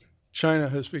 China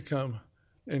has become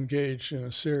engaged in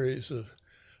a series of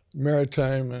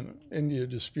maritime and India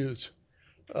disputes.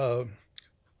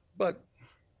 But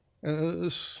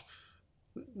this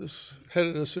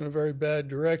headed us in a very bad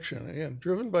direction, again,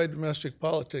 driven by domestic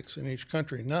politics in each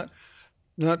country, not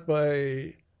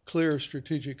by clear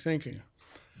strategic thinking.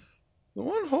 The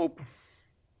one hope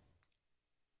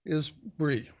is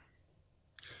BRI.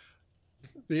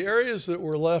 The areas that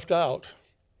were left out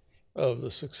of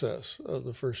the success of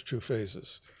the first 2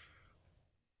 phases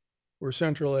were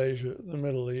Central Asia, the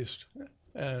Middle East,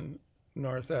 and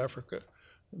North Africa.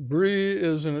 BRI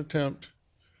is an attempt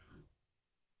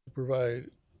to provide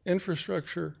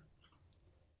infrastructure,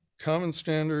 common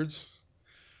standards,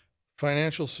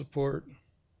 financial support,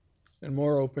 and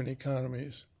more open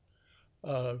economies,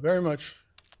 very much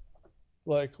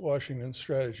like Washington's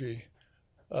strategy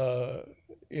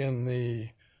in the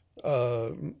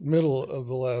middle of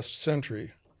the last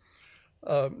century.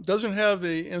 Doesn't have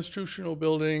the institutional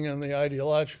building and the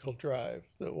ideological drive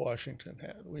that Washington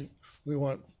had. We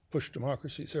want push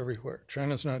democracies everywhere.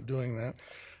 China's not doing that.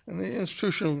 And the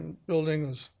institutional building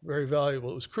was very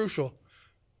valuable. It was crucial,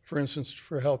 for instance,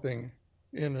 for helping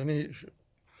Indonesia.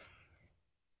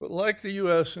 But like the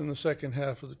US in the second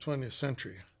half of the 20th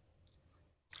century,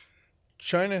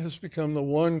 China has become the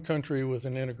one country with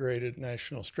an integrated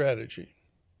national strategy.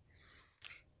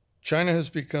 China has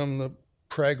become the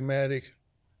pragmatic,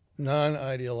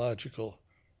 non-ideological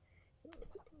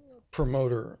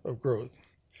promoter of growth.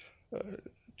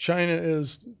 China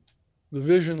is the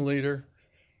vision leader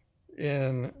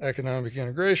in economic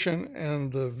integration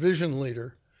and the vision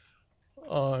leader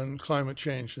on climate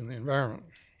change and the environment.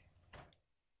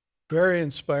 Very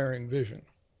inspiring vision.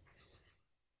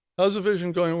 How's the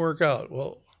vision going to work out?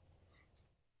 Well,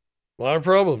 a lot of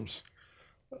problems.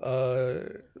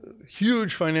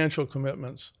 Huge financial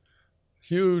commitments,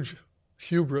 huge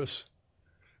hubris.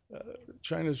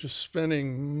 China's just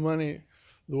spending money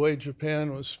the way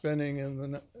Japan was spending in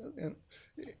the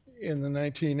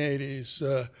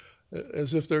 1980s,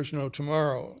 as if there's no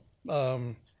tomorrow.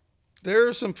 There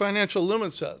are some financial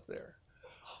limits out there.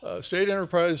 State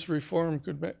enterprise reform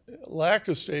lack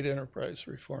of state enterprise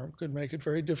reform could make it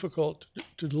very difficult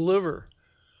to deliver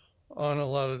on a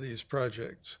lot of these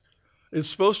projects. It's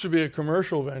supposed to be a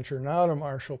commercial venture, not a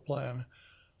Marshall Plan,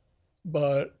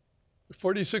 but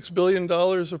 $46 billion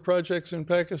of projects in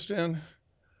Pakistan.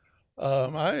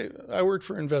 I worked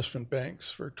for investment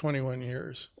banks for 21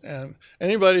 years, and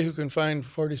anybody who can find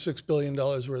 $46 billion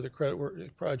worth of creditworthy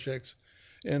projects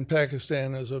in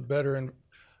Pakistan is a better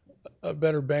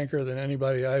banker than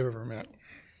anybody I've ever met.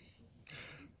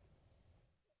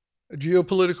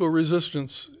 Geopolitical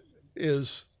resistance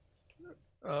is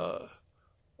going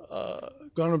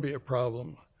to be a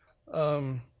problem.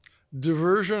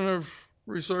 Diversion of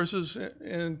resources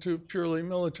into purely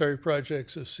military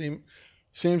projects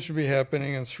seems to be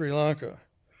happening in Sri Lanka.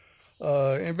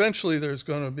 Eventually there's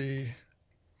going to be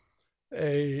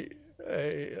a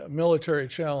military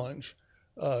challenge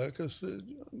because the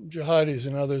jihadis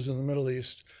and others in the Middle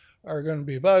East are going to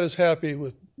be about as happy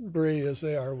with BRI as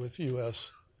they are with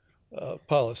US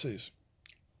policies.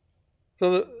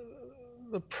 So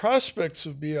the prospects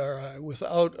of BRI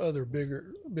without other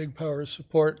big power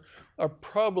support are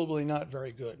probably not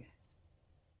very good.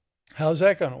 How's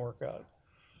that going to work out?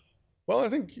 Well, I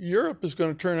think Europe is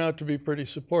going to turn out to be pretty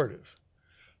supportive.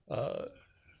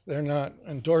 They're not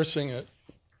endorsing it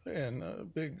in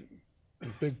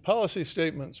big policy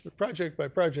statements, but project by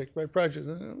project by project,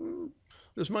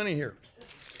 there's money here.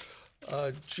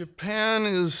 Japan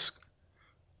is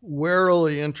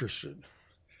warily interested.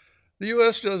 The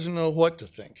US doesn't know what to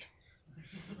think.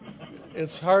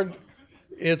 It's hard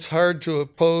to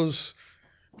oppose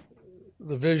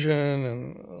the vision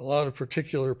and a lot of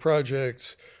particular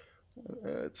projects.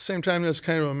 At the same time, there's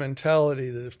kind of a mentality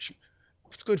that if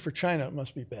it's good for China, it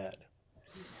must be bad.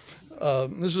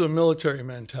 This is a military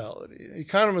mentality.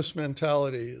 Economist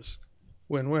mentality is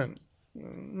win-win.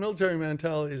 Military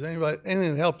mentality is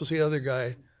anything that helps the other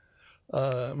guy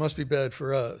must be bad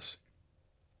for us.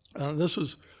 This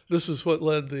is what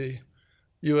led the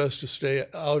U.S. to stay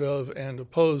out of and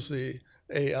oppose the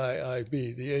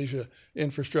AIIB, the Asia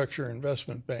Infrastructure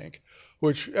Investment Bank,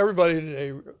 which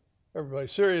everybody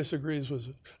serious agrees was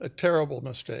a terrible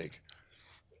mistake.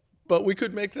 But we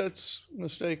could make that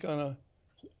mistake on a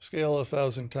scale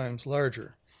 1,000 times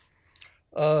larger.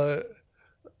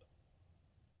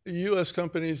 U.S.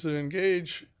 companies that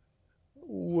engage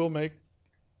will make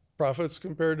profits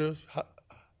compared to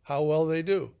how well they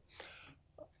do.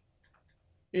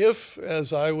 If,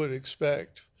 as I would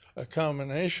expect, a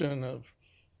combination of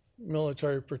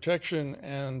military protection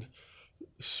and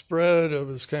spread of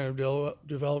this kind of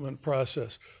development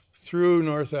process through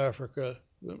North Africa,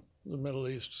 the Middle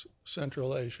East,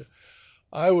 Central Asia,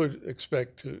 I would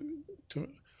expect to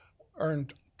earn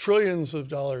trillions of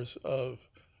dollars of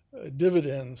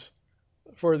dividends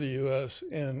for the U.S.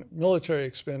 in military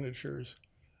expenditures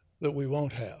that we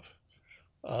won't have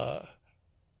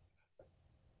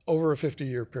over a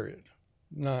 50-year period,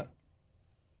 not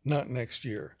next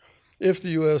year. If the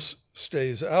U.S.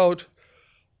 stays out,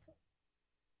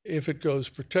 if it goes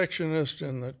protectionist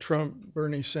in the Trump,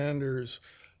 Bernie Sanders,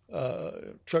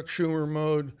 Chuck Schumer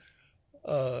mode,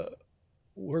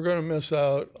 we're going to miss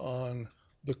out on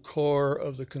the core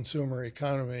of the consumer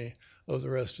economy of the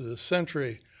rest of this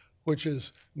century, which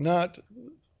is not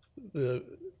the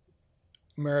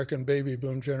American baby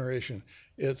boom generation.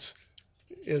 It's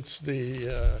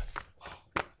the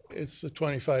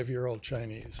 25-year-old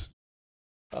Chinese.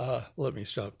 Let me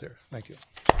stop there. Thank you.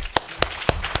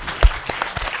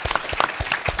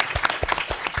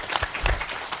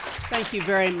 Thank you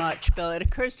very much, Bill. It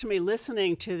occurs to me,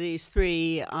 listening to these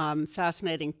three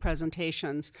fascinating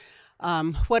presentations,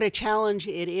 what a challenge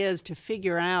it is to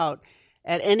figure out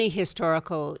at any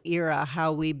historical era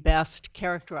how we best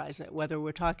characterize it, whether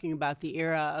we're talking about the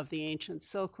era of the ancient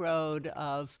Silk Road,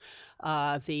 of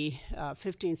the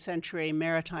 15th century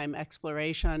maritime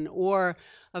exploration, or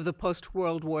of the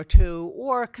post-World War II,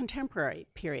 or contemporary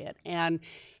period. And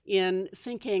in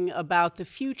thinking about the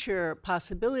future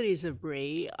possibilities of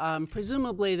BRIE,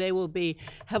 presumably they will be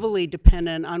heavily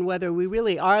dependent on whether we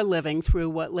really are living through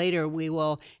what later we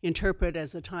will interpret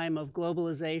as a time of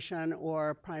globalization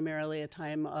or primarily a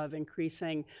time of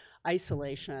increasing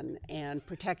isolation and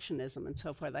protectionism and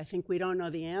so forth. I think we don't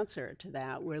know the answer to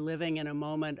that. We're living in a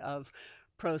moment of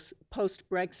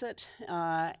post-Brexit,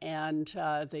 and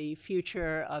the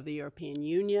future of the European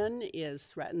Union is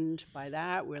threatened by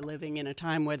that. We're living in a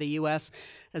time where the U.S.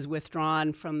 has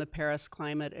withdrawn from the Paris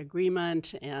Climate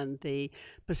Agreement and the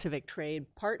Pacific Trade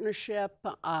Partnership,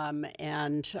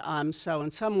 so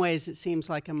in some ways it seems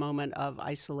like a moment of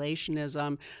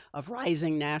isolationism, of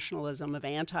rising nationalism, of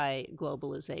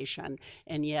anti-globalization,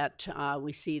 and yet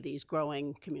we see these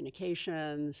growing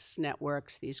communications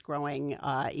networks, these growing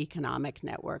economic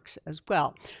networks as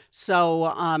well. So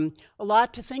a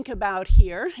lot to think about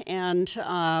here, and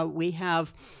we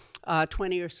have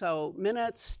 20 or so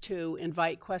minutes to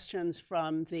invite questions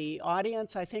from the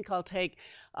audience. I think I'll take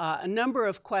a number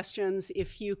of questions.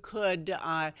 If you could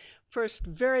first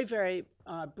very, very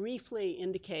briefly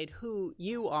indicate who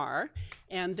you are,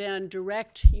 and then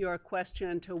direct your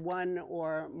question to one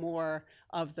or more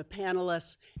of the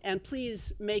panelists. And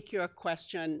please make your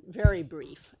question very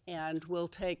brief, and we'll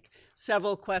take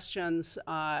several questions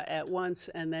at once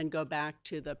and then go back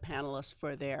to the panelists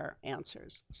for their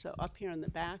answers. So up here in the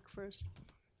back first.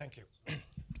 Thank you.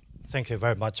 Thank you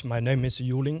very much. My name is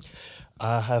Yu Ling.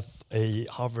 I have a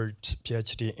Harvard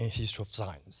PhD in history of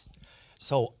science.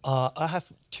 So I have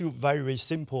two very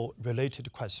simple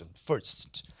related questions.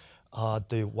 First,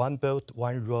 the One Belt,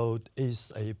 One Road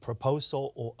is a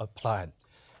proposal or a plan.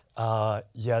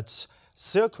 Yet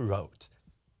Silk Road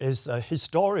is a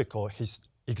historical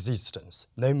existence.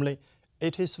 Namely,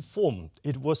 it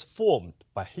was formed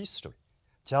by history,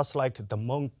 just like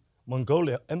the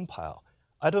Mongolian Empire.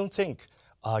 I don't think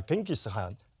Genghis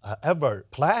Khan ever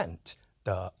planned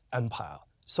the empire.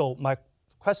 So my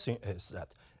question is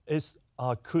that,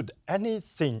 could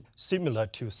anything similar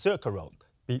to Silk Road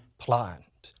be planned?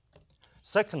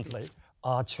 Secondly,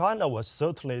 China was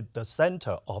certainly the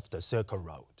center of the Silk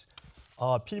Road.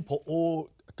 People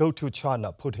all go to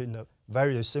China, put in a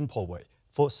very simple way,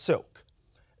 for silk.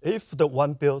 If the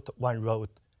One Belt, One Road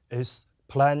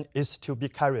plan is to be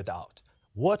carried out,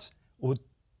 what would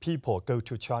people go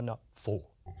to China for?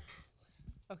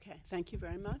 Okay, thank you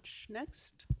very much.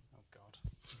 Next. Oh, God.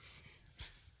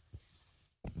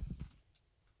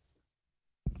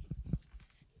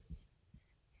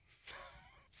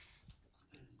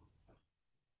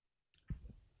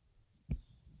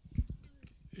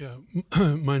 Yeah,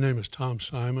 my name is Tom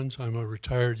Simons. I'm a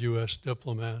retired U.S.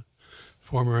 diplomat,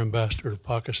 former ambassador to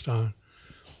Pakistan.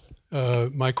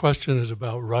 My question is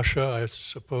about Russia. I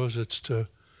suppose it's to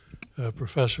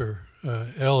Professor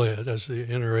Elliott as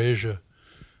the Inter-Asia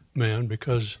man,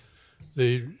 because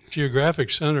the geographic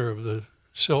center of the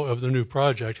new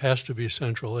project has to be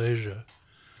Central Asia.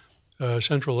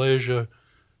 Central Asia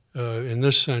in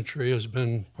this century has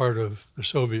been part of the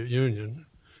Soviet Union,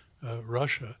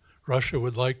 Russia. Russia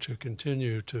would like to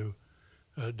continue to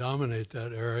dominate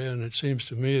that area, and it seems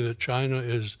to me that China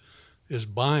is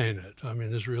buying it. I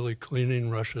mean, is really cleaning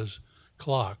Russia's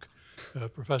clock.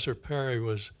 Professor Perry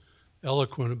was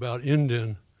eloquent about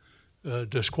Indian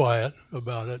disquiet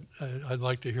about it. I'd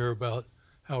like to hear about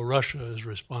how Russia is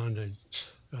responding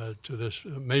to this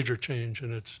major change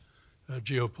in its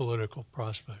geopolitical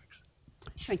prospects.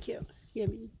 Thank you.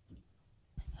 Yemin.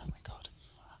 Oh my God.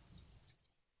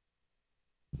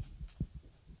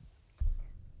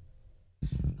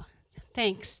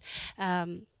 Thanks. My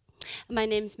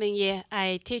name is Meng Ye.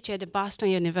 I teach at Boston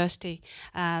University.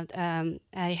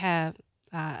 I have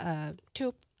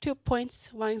two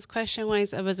points. One is question, one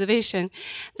is observation.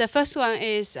 The first one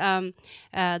is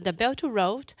the Belt and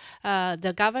Road.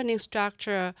 The governing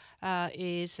structure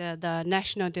is the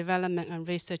National Development and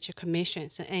Research Commission,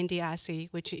 so NDRC,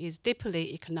 which is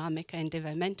deeply economic and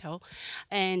developmental.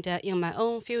 And in my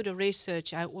own field of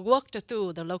research, I worked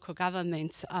through the local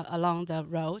governments along the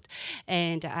road,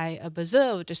 and I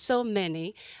observed so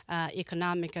many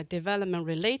economic development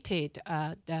related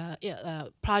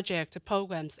project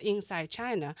programs inside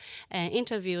China, and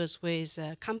interviews with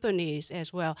companies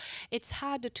as well. It's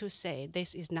hard to say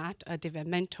this is not a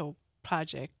developmental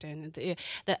project, and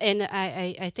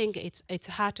I think it's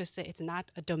hard to say it's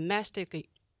not a domestic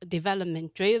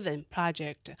development-driven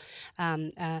project.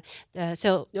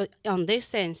 So on this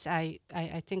sense, I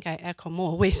think I echo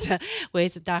more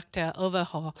with Dr.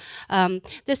 Overhaul.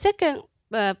 The second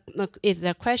is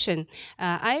the question.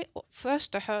 I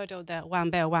first heard of the One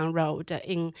Belt One Road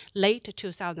in late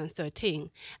 2013,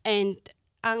 and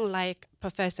unlike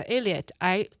Professor Elliott,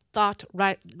 I thought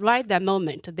right that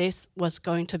moment this was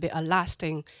going to be a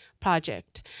lasting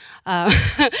project.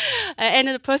 And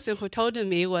the person who told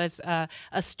me was a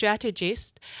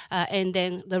strategist, and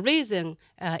then the reason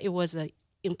it was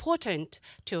important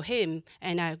to him,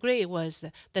 and I agree, was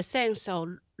the sense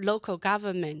of local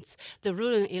governments, the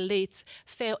ruling elites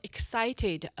felt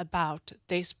excited about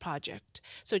this project.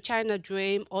 So China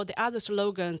Dream, all the other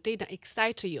slogans didn't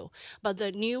excite you, but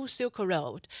the new Silk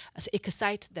Road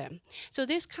excites them. So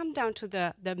this comes down to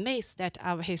the myth that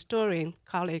our historian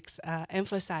colleagues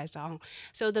emphasized on.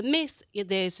 So the myth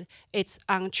is it's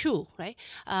untrue, right?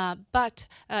 But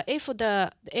if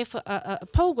a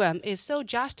program is so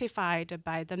justified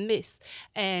by the myth,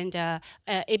 and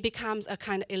it becomes a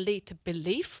kind of elite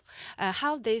belief,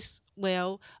 how this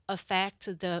will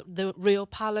affect the real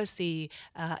policy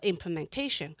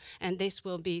implementation. And this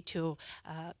will be to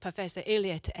Professor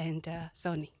Elliott and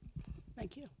Sony.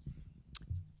 Thank you.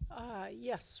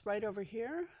 Yes, right over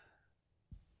here.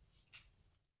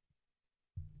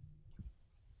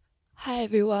 Hi,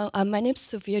 everyone. My name is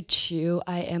Sophia Chiu.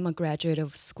 I am a graduate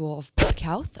of School of Public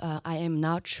Health. I am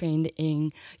not trained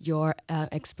in your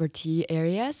expertise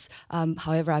areas.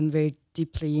 However, I'm very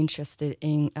deeply interested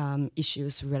in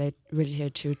issues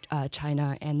related to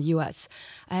China and US.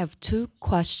 I have two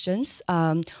questions.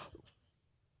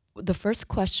 The first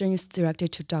question is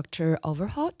directed to Dr.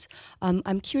 Overholt.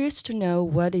 I'm curious to know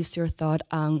what is your thought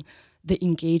on the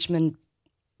engagement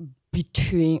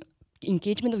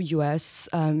of US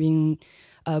in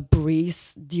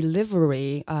BRI's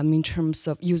delivery in terms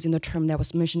of using the term that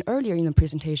was mentioned earlier in the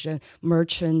presentation,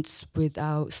 merchants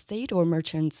without state or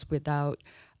merchants without,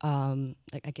 I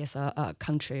guess, a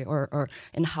country,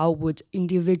 and how would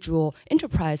individual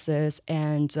enterprises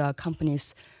and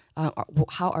companies,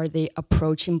 how are they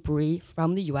approaching BRI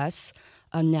from the US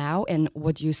now, and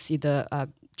what do you see the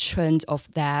trend of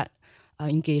that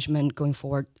engagement going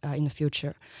forward in the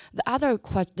future?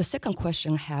 The second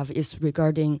question I have is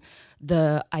regarding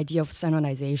the idea of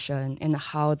standardization and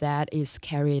how that is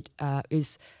carried.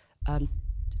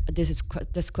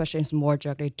 This question is more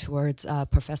directed towards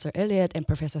Professor Elliott and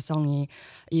Professor Sony.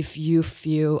 If you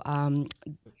feel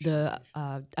the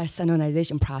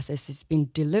standardization process is being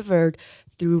delivered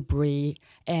through BRI,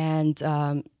 and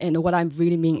what I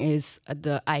really mean is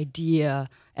the idea,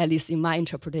 at least in my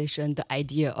interpretation, the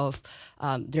idea of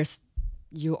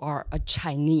you are a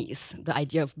Chinese, the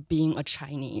idea of being a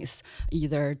Chinese.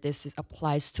 Either this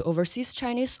applies to overseas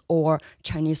Chinese or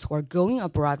Chinese who are going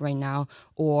abroad right now,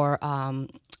 or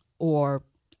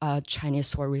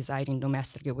Chinese who are residing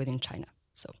domestically within China.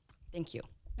 So, thank you.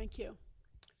 Thank you.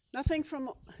 Nothing from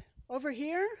over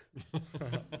here?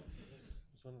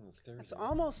 It's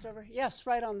almost over. Yes,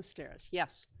 right on the stairs.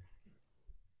 Yes.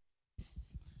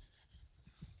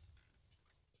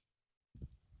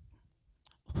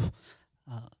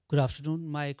 Good afternoon.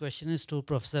 My question is to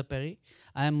Professor Perry.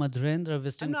 I am Madhurendra,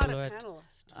 visiting fellow I'm not a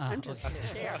panelist. I'm just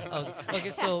a chair. Okay,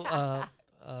 so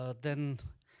then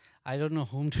I don't know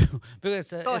whom to,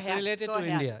 because it's related to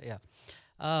India.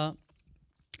 Yeah.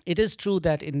 It is true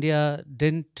that India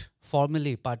didn't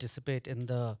formally participate in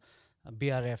the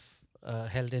BRF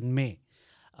held in May.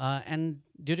 And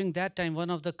during that time,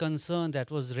 one of the concerns that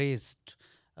was raised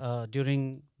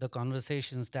during the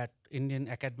conversations that Indian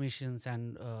academicians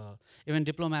and even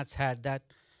diplomats had, that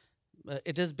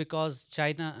it is because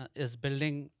China is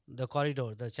building the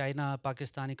corridor, the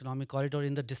China-Pakistan economic corridor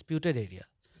in the disputed area,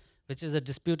 which is a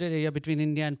disputed area between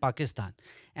India and Pakistan.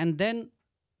 And then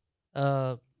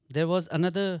there was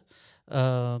another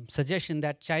suggestion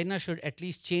that China should at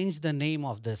least change the name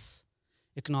of this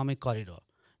economic corridor.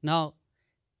 Now,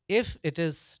 if it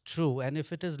is true and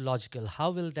if it is logical,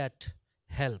 how will that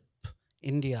help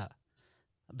India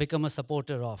become a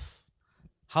supporter of?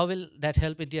 How will that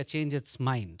help India change its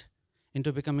mind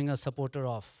into becoming a supporter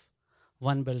of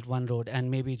One Belt, One Road,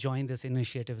 and maybe join this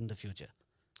initiative in the future?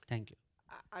 Thank you.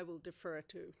 I will defer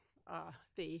to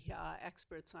the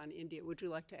experts on India. Would you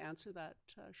like to answer that,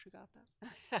 Shrigata?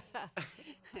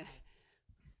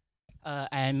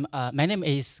 My name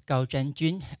is Gao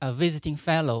Zhanjun, a visiting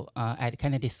fellow at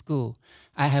Kennedy School.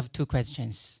 I have two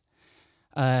questions.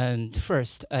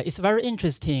 First, it's very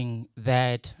interesting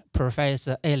that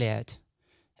Professor Elliott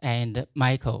and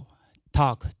Michael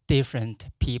talk different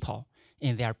people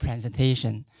in their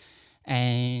presentation.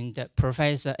 And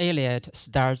Professor Elliott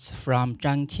starts from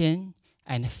Zhang Qian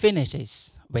and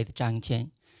finishes with Zhang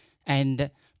Qian.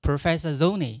 And Professor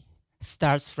Zoni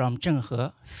starts from Zheng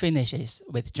He, finishes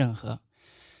with Zheng He.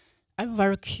 I'm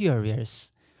very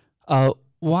curious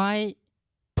why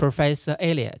Professor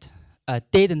Elliott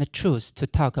didn't choose to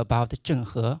talk about Zheng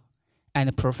He,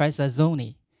 and Professor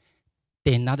Zoni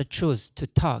did not choose to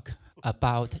talk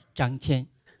about Zhang Qian.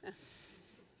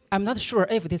 I'm not sure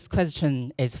if this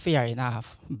question is fair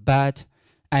enough, but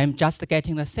I'm just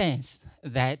getting the sense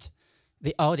that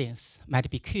the audience might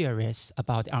be curious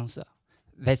about the answer.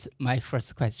 That's my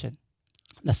first question.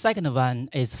 The second one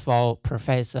is for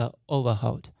Professor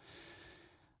Overholt.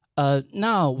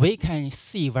 Now we can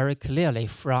see very clearly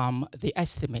from the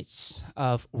estimates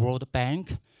of World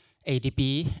Bank,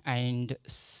 ADB, and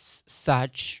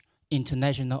such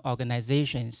international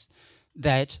organizations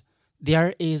that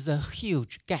there is a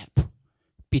huge gap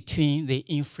between the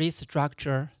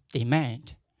infrastructure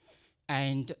demand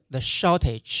and the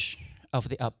shortage of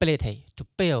the ability to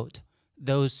build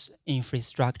those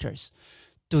infrastructures.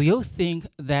 Do you think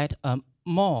that a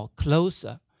more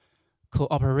closer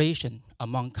cooperation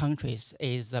among countries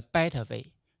is a better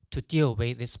way to deal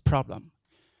with this problem?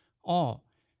 Or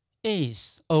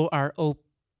is OROD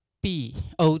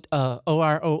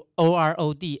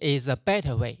is a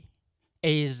better way,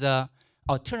 is an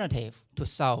alternative to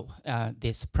solve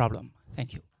this problem?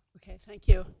 Thank you. Okay, thank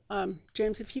you.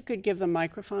 James, if you could give the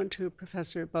microphone to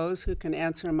Professor Bose, who can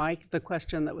answer the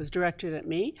question that was directed at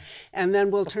me, and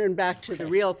then we'll turn back to the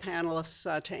real panelists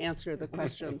to answer the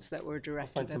questions that were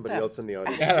directed at them. Find somebody else in the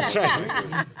audience. Yeah, that's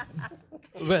right.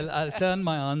 Well, I'll turn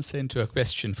my answer into a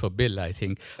question for Bill, I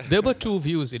think. There were two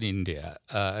views in India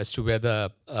as to whether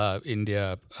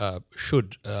India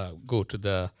should go to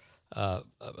the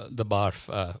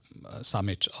BARF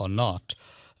summit or not.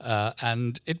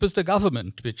 And it was the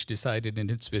government which decided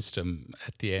in its wisdom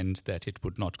at the end that it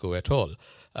would not go at all.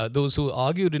 Those who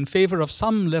argued in favor of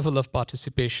some level of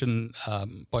participation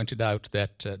pointed out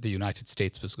that the United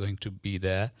States was going to be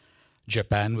there,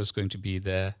 Japan was going to be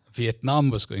there, Vietnam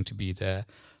was going to be there.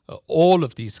 All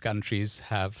of these countries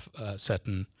have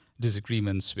certain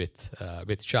disagreements with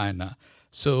China.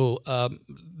 So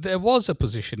there was a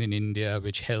position in India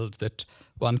which held that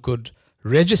one could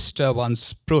register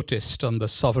one's protest on the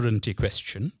sovereignty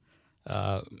question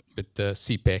with the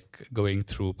CPEC going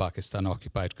through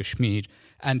Pakistan-occupied Kashmir,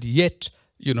 and yet,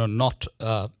 not,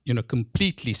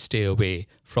 completely stay away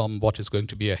from what is going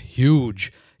to be a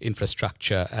huge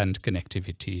infrastructure and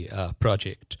connectivity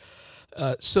project.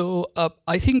 So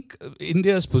I think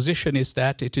India's position is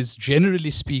that it is generally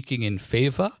speaking in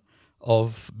favor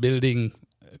of building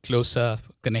closer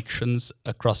connections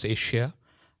across Asia.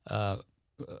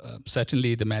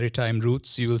 Certainly the maritime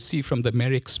routes, you will see from the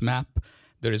MERICS map,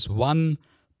 there is one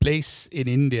place in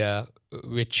India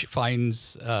which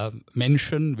finds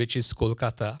mention, which is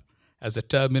Kolkata, as a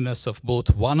terminus of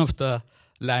both one of the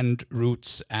land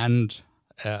routes and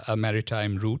a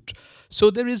maritime route.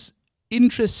 So there is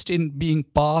interest in being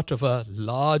part of a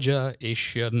larger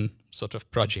Asian sort of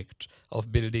project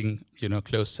of building,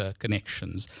 closer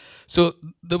connections. So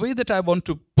the way that I want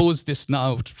to pose this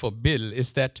now for Bill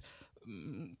is that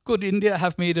could India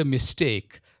have made a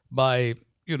mistake by,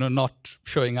 not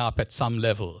showing up at some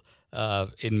level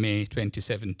in May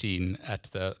 2017 at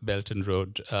the Belt and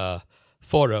Road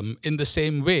Forum, in the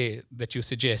same way that you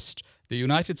suggest the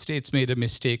United States made a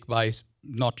mistake by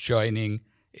not joining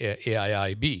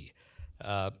AIIB?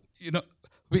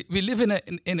 We live in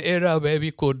an era where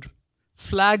we could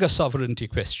flag a sovereignty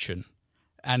question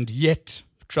and yet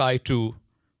try to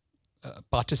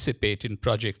participate in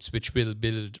projects which will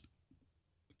build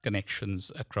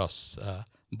connections across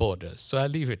borders. So I'll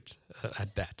leave it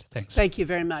at that. Thanks. Thank you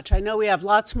very much. I know we have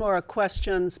lots more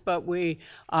questions, but we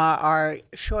are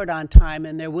short on time,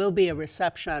 and there will be a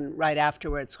reception right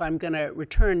afterwards. So I'm going to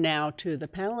return now to the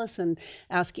panelists and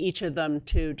ask each of them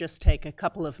to just take a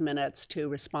couple of minutes to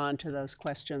respond to those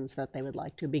questions that they would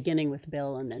like to, beginning with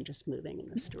Bill and then just moving in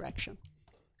this direction.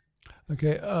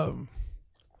 Okay.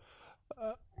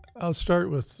 I'll start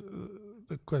with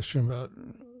the question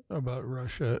about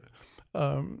Russia.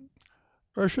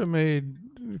 Russia made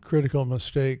a critical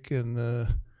mistake in the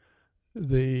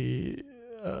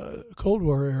Cold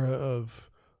War era of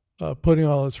putting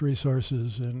all its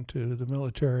resources into the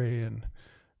military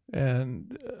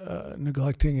and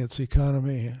neglecting its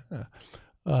economy.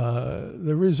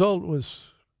 The result was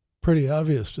pretty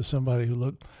obvious to somebody who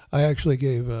looked. I actually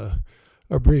gave a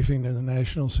briefing to the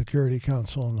National Security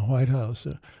Council in the White House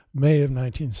in May of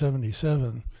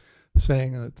 1977,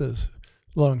 saying that the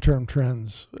long-term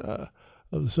trends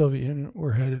of the Soviet Union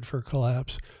were headed for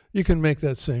collapse. You can make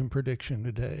that same prediction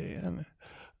today, and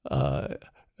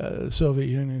the Soviet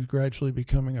Union is gradually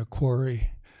becoming a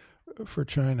quarry for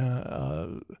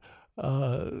China.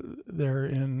 They're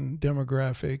in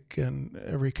demographic and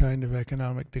every kind of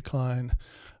economic decline.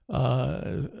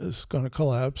 It's going to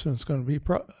collapse, and it's going to be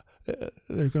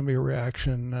there's going to be a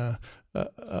reaction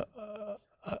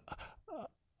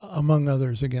among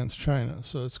others against China.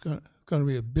 So it's going to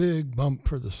be a big bump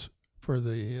for the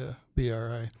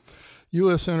BRI.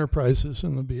 U.S. enterprises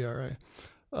in the BRI.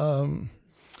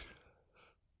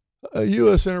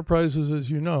 U.S. enterprises, as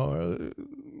you know,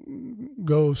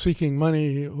 go seeking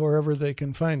money wherever they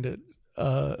can find it.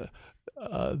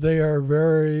 They are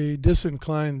very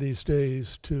disinclined these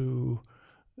days to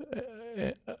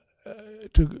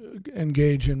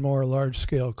engage in more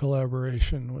large-scale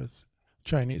collaboration with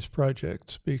Chinese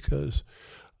projects because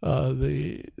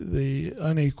the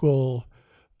unequal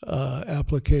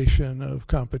application of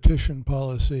competition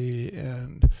policy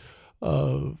and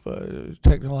of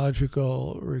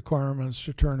technological requirements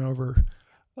to turn over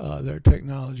their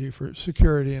technology for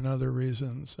security and other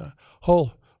reasons.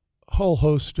 Whole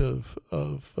host of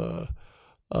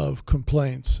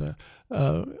complaints.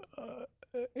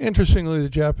 Interestingly, the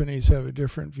Japanese have a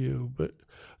different view,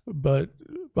 but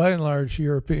by and large,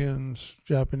 Europeans,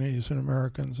 Japanese, and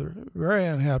Americans are very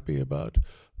unhappy about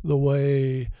the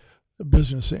way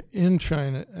business in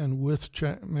China and with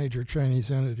major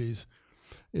Chinese entities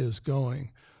is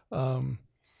going. On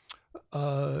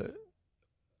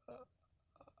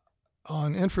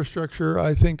infrastructure,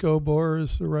 I think OBOR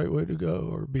is the right way to go,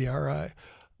 or BRI.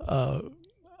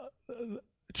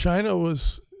 China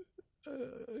was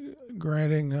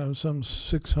granting some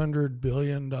 $600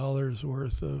 billion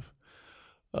worth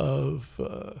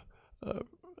of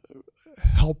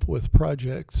help with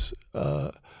projects,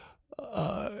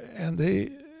 and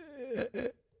they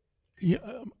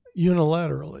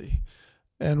unilaterally.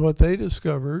 And what they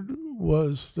discovered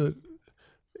was that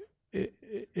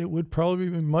it would probably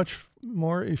be much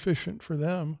more efficient for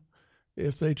them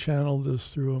if they channeled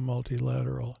this through a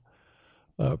multilateral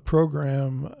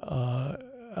program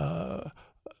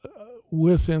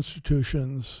with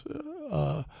institutions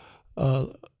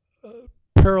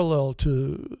parallel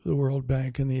to the World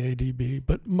Bank and the ADB,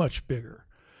 but much bigger.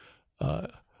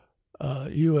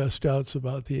 U.S. doubts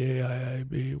about the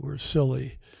AIIB were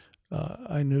silly.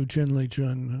 I knew Jin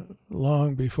Lee-jun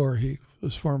long before he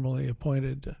was formally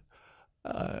appointed.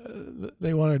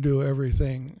 They want to do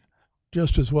everything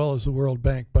just as well as the World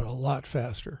Bank, but a lot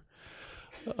faster.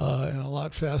 And a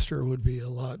lot faster would be a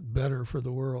lot better for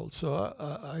the world. So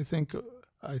I think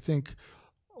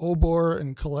OBOR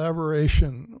in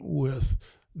collaboration with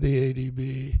the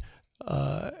ADB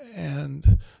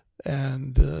and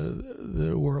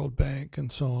the World Bank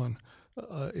and so on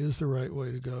is the right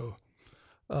way to go.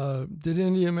 Did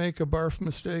India make a barf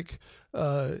mistake?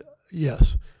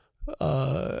 Yes.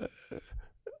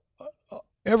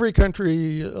 Every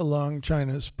country along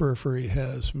China's periphery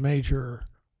has major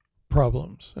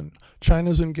problems. And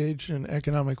China's engaged in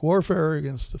economic warfare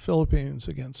against the Philippines,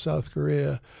 against South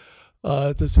Korea.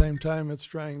 At the same time, it's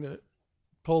trying to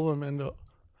pull them into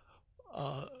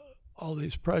all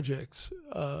these projects.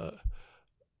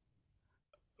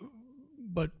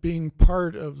 But being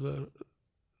part of the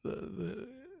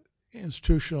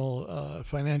institutional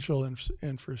financial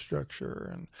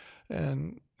infrastructure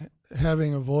and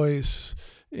having a voice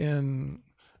in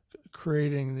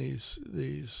creating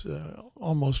these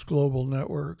almost global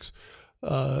networks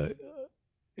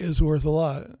is worth a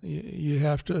lot. You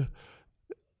have to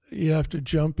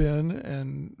jump in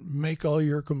and make all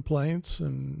your complaints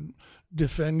and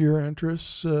defend your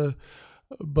interests,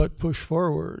 but push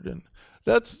forward. And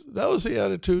that was the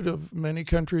attitude of many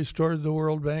countries toward the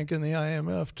World Bank and the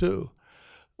IMF too.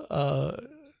 There are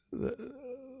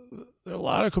a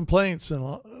lot of complaints and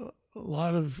a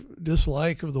lot of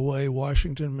dislike of the way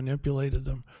Washington manipulated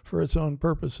them for its own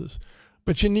purposes,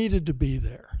 but you needed to be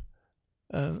there.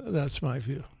 That's my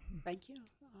view. Thank you.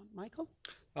 Michael?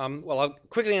 Well, I'll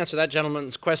quickly answer that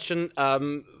gentleman's question.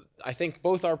 I think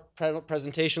both our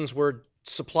presentations were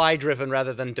supply-driven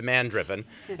rather than demand-driven.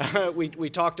 We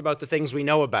talked about the things we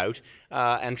know about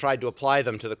and tried to apply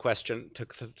them to the question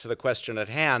the question at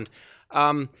hand.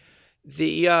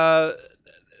 There are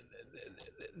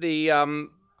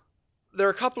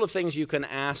a couple of things you can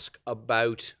ask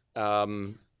about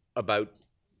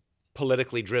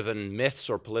politically driven myths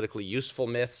or politically useful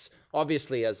myths.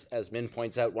 Obviously, as Min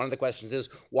points out, one of the questions is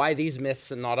why these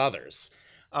myths and not others?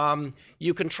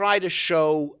 You can try to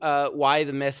show why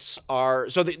the myths are...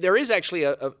 So there is actually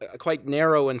a quite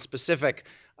narrow and specific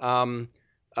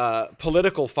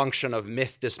political function of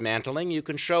myth dismantling. You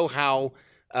can show how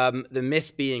the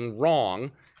myth being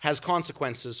wrong has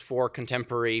consequences for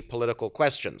contemporary political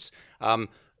questions.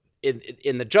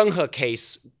 In the Zheng He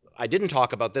case, I didn't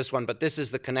talk about this one, but this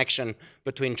is the connection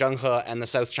between Zheng He and the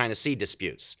South China Sea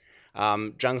disputes.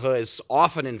 Zheng He is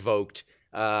often invoked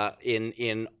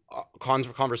in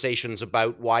conversations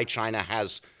about why China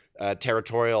has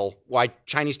why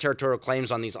Chinese territorial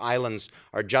claims on these islands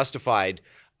are justified.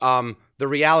 The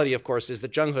reality, of course, is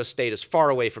that Zheng He stayed as far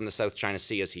away from the South China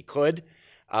Sea as he could.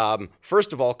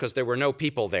 First of all, because there were no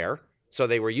people there, so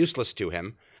they were useless to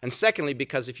him. And secondly,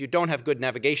 because if you don't have good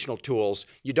navigational tools,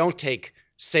 you don't take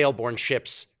sail-borne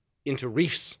ships into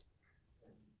reefs,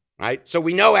 right? So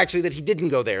we know actually that he didn't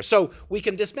go there. So we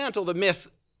can dismantle the myth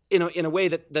in a way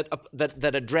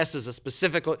that addresses a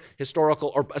specific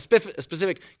historical or a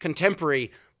specific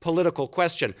contemporary political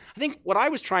question. I think what I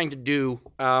was trying to do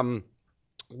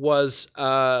was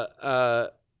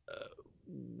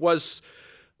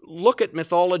look at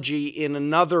mythology in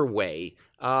another way,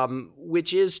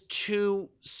 which is to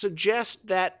suggest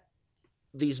that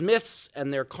these myths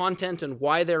and their content and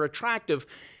why they're attractive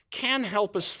can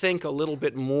help us think a little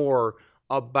bit more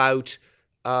about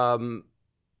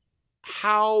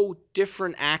how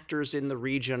different actors in the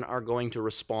region are going to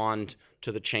respond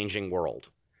to the changing world.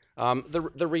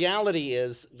 The reality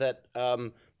is that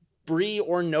brie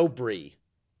or no brie,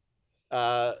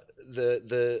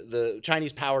 the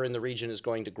Chinese power in the region is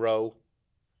going to grow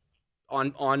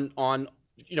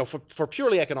for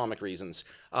purely economic reasons.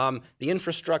 The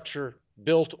infrastructure,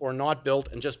 built or not built,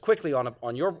 and just quickly on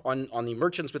the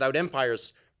Merchants Without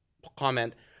Empires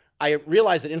comment, I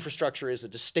realize that infrastructure is a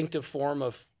distinctive form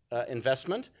of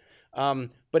investment,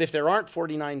 but if there aren't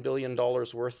 $49 billion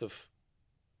worth of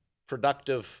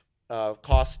productive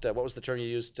cost, what was the term you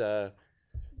used?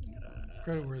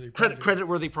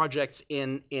 Creditworthy projects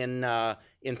in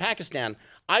Pakistan,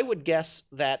 I would guess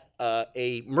that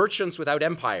a Merchants Without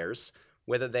Empires,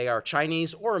 whether they are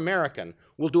Chinese or American,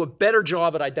 will do a better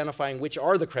job at identifying which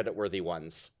are the creditworthy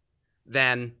ones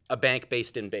than a bank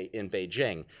based in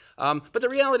Beijing. But the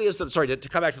reality is that, sorry, to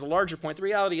come back to the larger point, the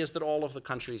reality is that all of the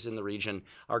countries in the region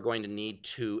are going to need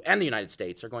to, and the United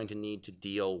States, are going to need to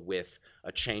deal with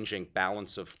a changing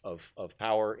balance of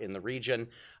power in the region.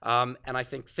 And I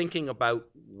think thinking about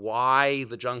why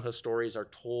the Zheng He stories are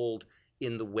told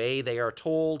in the way they are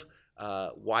told,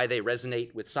 why they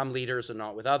resonate with some leaders and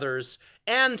not with others,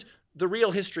 and the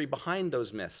real history behind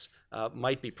those myths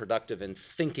might be productive in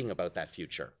thinking about that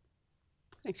future.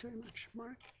 Thanks very much.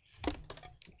 Mark?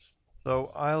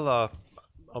 So I'll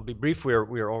be brief. We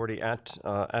are already at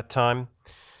time.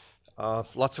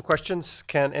 Lots of questions.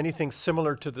 Can anything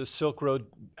similar to the Silk Road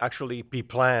actually be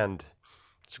planned?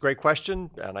 It's a great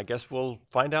question, and I guess we'll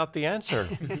find out the answer.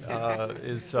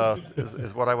 Is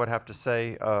what I would have to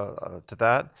say to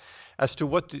that. As to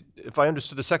what, if I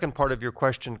understood the second part of your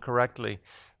question correctly,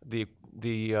 the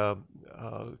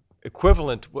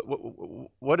equivalent,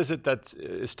 what is it that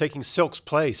is taking silk's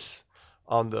place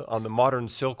on the modern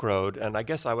Silk Road, and I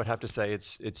guess I would have to say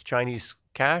it's Chinese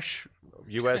cash,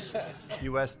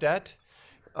 U.S. debt,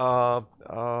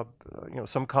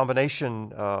 some combination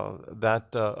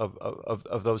that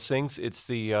of those things. It's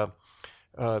the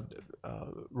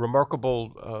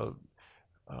remarkable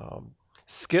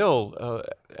skill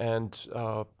and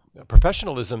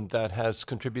professionalism that has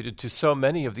contributed to so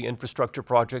many of the infrastructure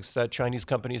projects that Chinese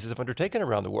companies have undertaken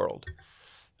around the world.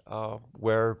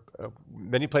 Where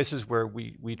many places where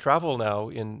we travel now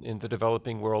in the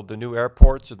developing world, the new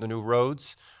airports or the new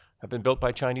roads have been built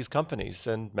by Chinese companies,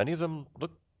 and many of them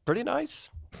look pretty nice,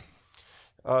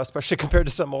 especially compared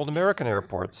to some old American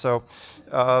airports. So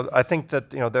I think that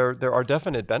there are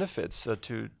definite benefits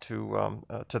to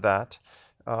that.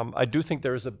 I do think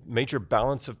there is a major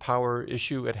balance of power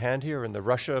issue at hand here, and the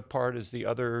Russia part is the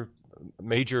other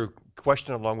major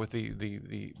question, along with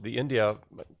the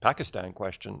India-Pakistan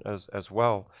question as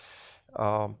well.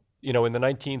 In the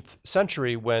 19th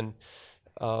century, when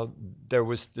there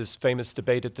was this famous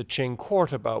debate at the Qing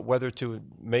court about whether to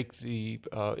make the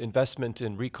investment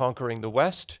in reconquering the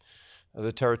West,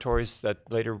 the territories that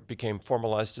later became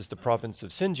formalized as the province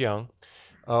of Xinjiang,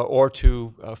 or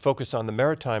to focus on the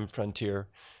maritime frontier.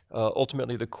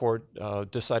 Ultimately, the court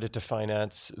decided to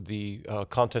finance the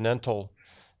continental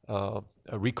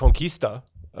Reconquista,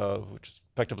 which is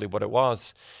effectively what it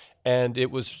was, and it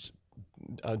was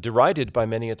derided by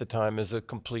many at the time as a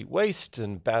complete waste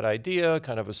and bad idea,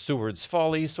 kind of a Seward's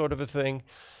folly sort of a thing.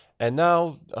 And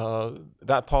now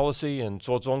that policy, and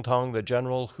Zuo Zongtang, the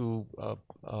general who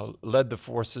led the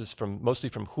forces mostly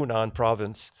from Hunan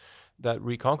province that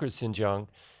reconquered Xinjiang,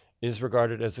 is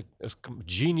regarded as a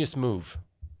genius move.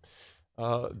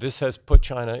 This has put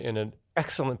China in an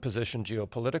excellent position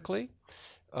geopolitically.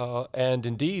 And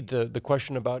indeed, the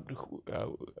question about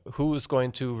who is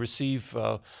going to receive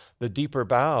the deeper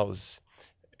bows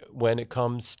when it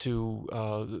comes to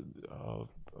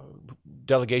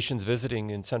delegations visiting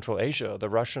in Central Asia, the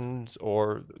Russians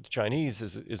or the Chinese,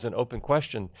 is an open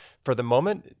question. For the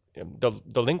moment,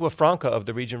 the lingua franca of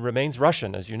the region remains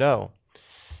Russian, as you know.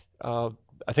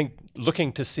 I think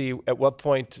looking to see at what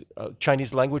point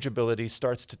Chinese language ability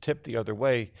starts to tip the other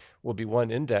way will be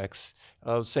one index.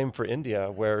 Same for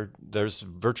India, where there's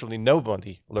virtually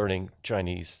nobody learning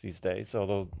Chinese these days,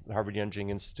 although the Harvard Yenching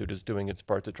Institute is doing its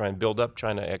part to try and build up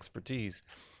China expertise.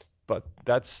 But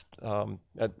that's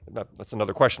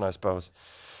another question, I suppose.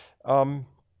 I'll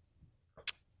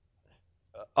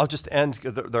just end.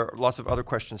 There are lots of other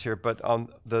questions here, but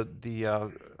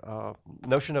the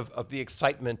notion of the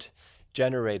excitement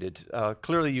generated.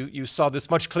 Clearly, you saw this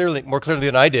more clearly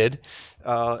than I did,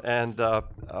 and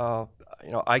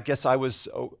I guess I was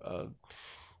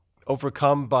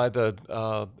overcome by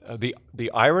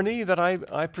the irony that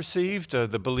I perceived,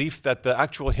 the belief that the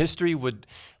actual history would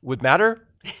matter,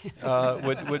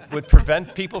 would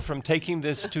prevent people from taking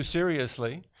this too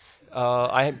seriously.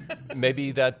 I had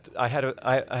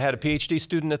a PhD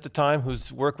student at the time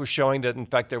whose work was showing that in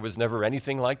fact there was never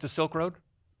anything like the Silk Road.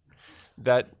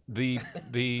 That the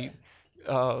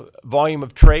volume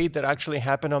of trade that actually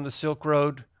happened on the Silk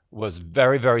Road was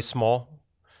very, very small.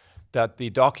 That the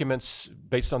documents,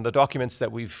 based on the documents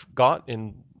that we've got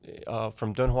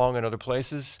from Dunhuang and other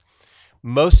places,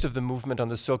 most of the movement on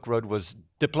the Silk Road was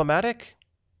diplomatic,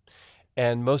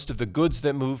 and most of the goods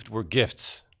that moved were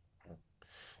gifts.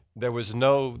 There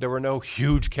were no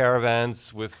huge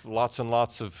caravans with lots and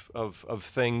lots of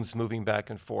things moving back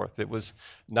and forth. It was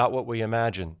not what we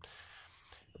imagined.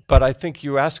 But I think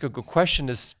you ask a good question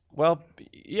is, well,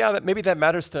 yeah, maybe that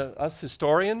matters to us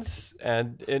historians,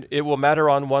 and it will matter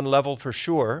on one level for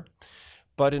sure.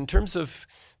 But in terms of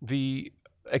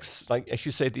like as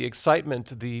you say, the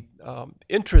excitement, the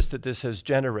interest that this has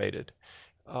generated,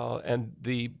 and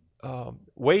the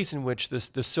ways in which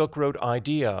the Silk Road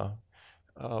idea,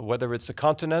 whether it's the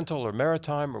continental or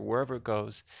maritime or wherever it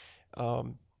goes,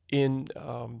 in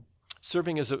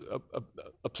serving as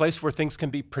a place where things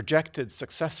can be projected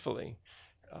successfully,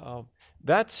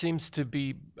 that seems to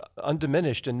be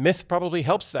undiminished, and myth probably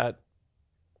helps that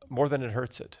more than it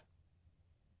hurts it.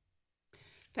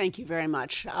 Thank you very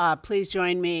much. Please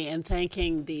join me in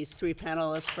thanking these three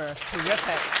panelists for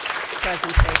terrific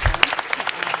presentations.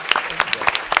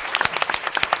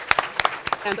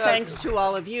 And thanks to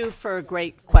all of you for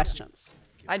great questions.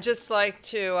 I'd just like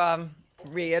to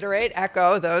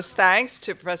echo those thanks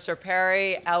to Professor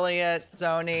Perry, Elliott,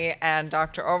 Zoni, and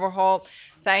Dr. Overholt.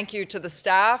 Thank you to the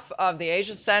staff of the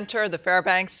Asia Center, the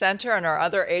Fairbanks Center, and our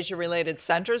other Asia-related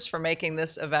centers for making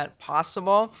this event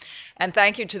possible. And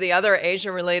thank you to the other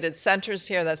Asia-related centers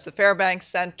here. That's the Fairbanks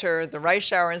Center, the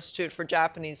Reischauer Institute for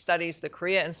Japanese Studies, the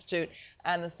Korea Institute,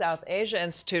 and the South Asia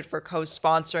Institute for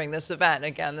co-sponsoring this event.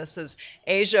 Again, this is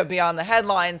Asia Beyond the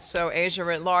Headlines, so Asia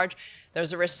writ large.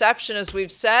 There's a reception, as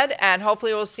we've said, and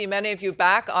hopefully we'll see many of you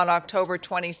back on October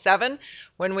 27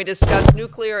 when we discuss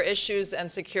nuclear issues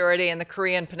and security in the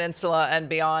Korean Peninsula and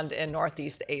beyond in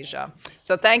Northeast Asia.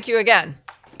 So thank you again.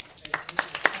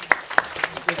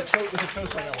 With a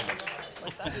chosen element.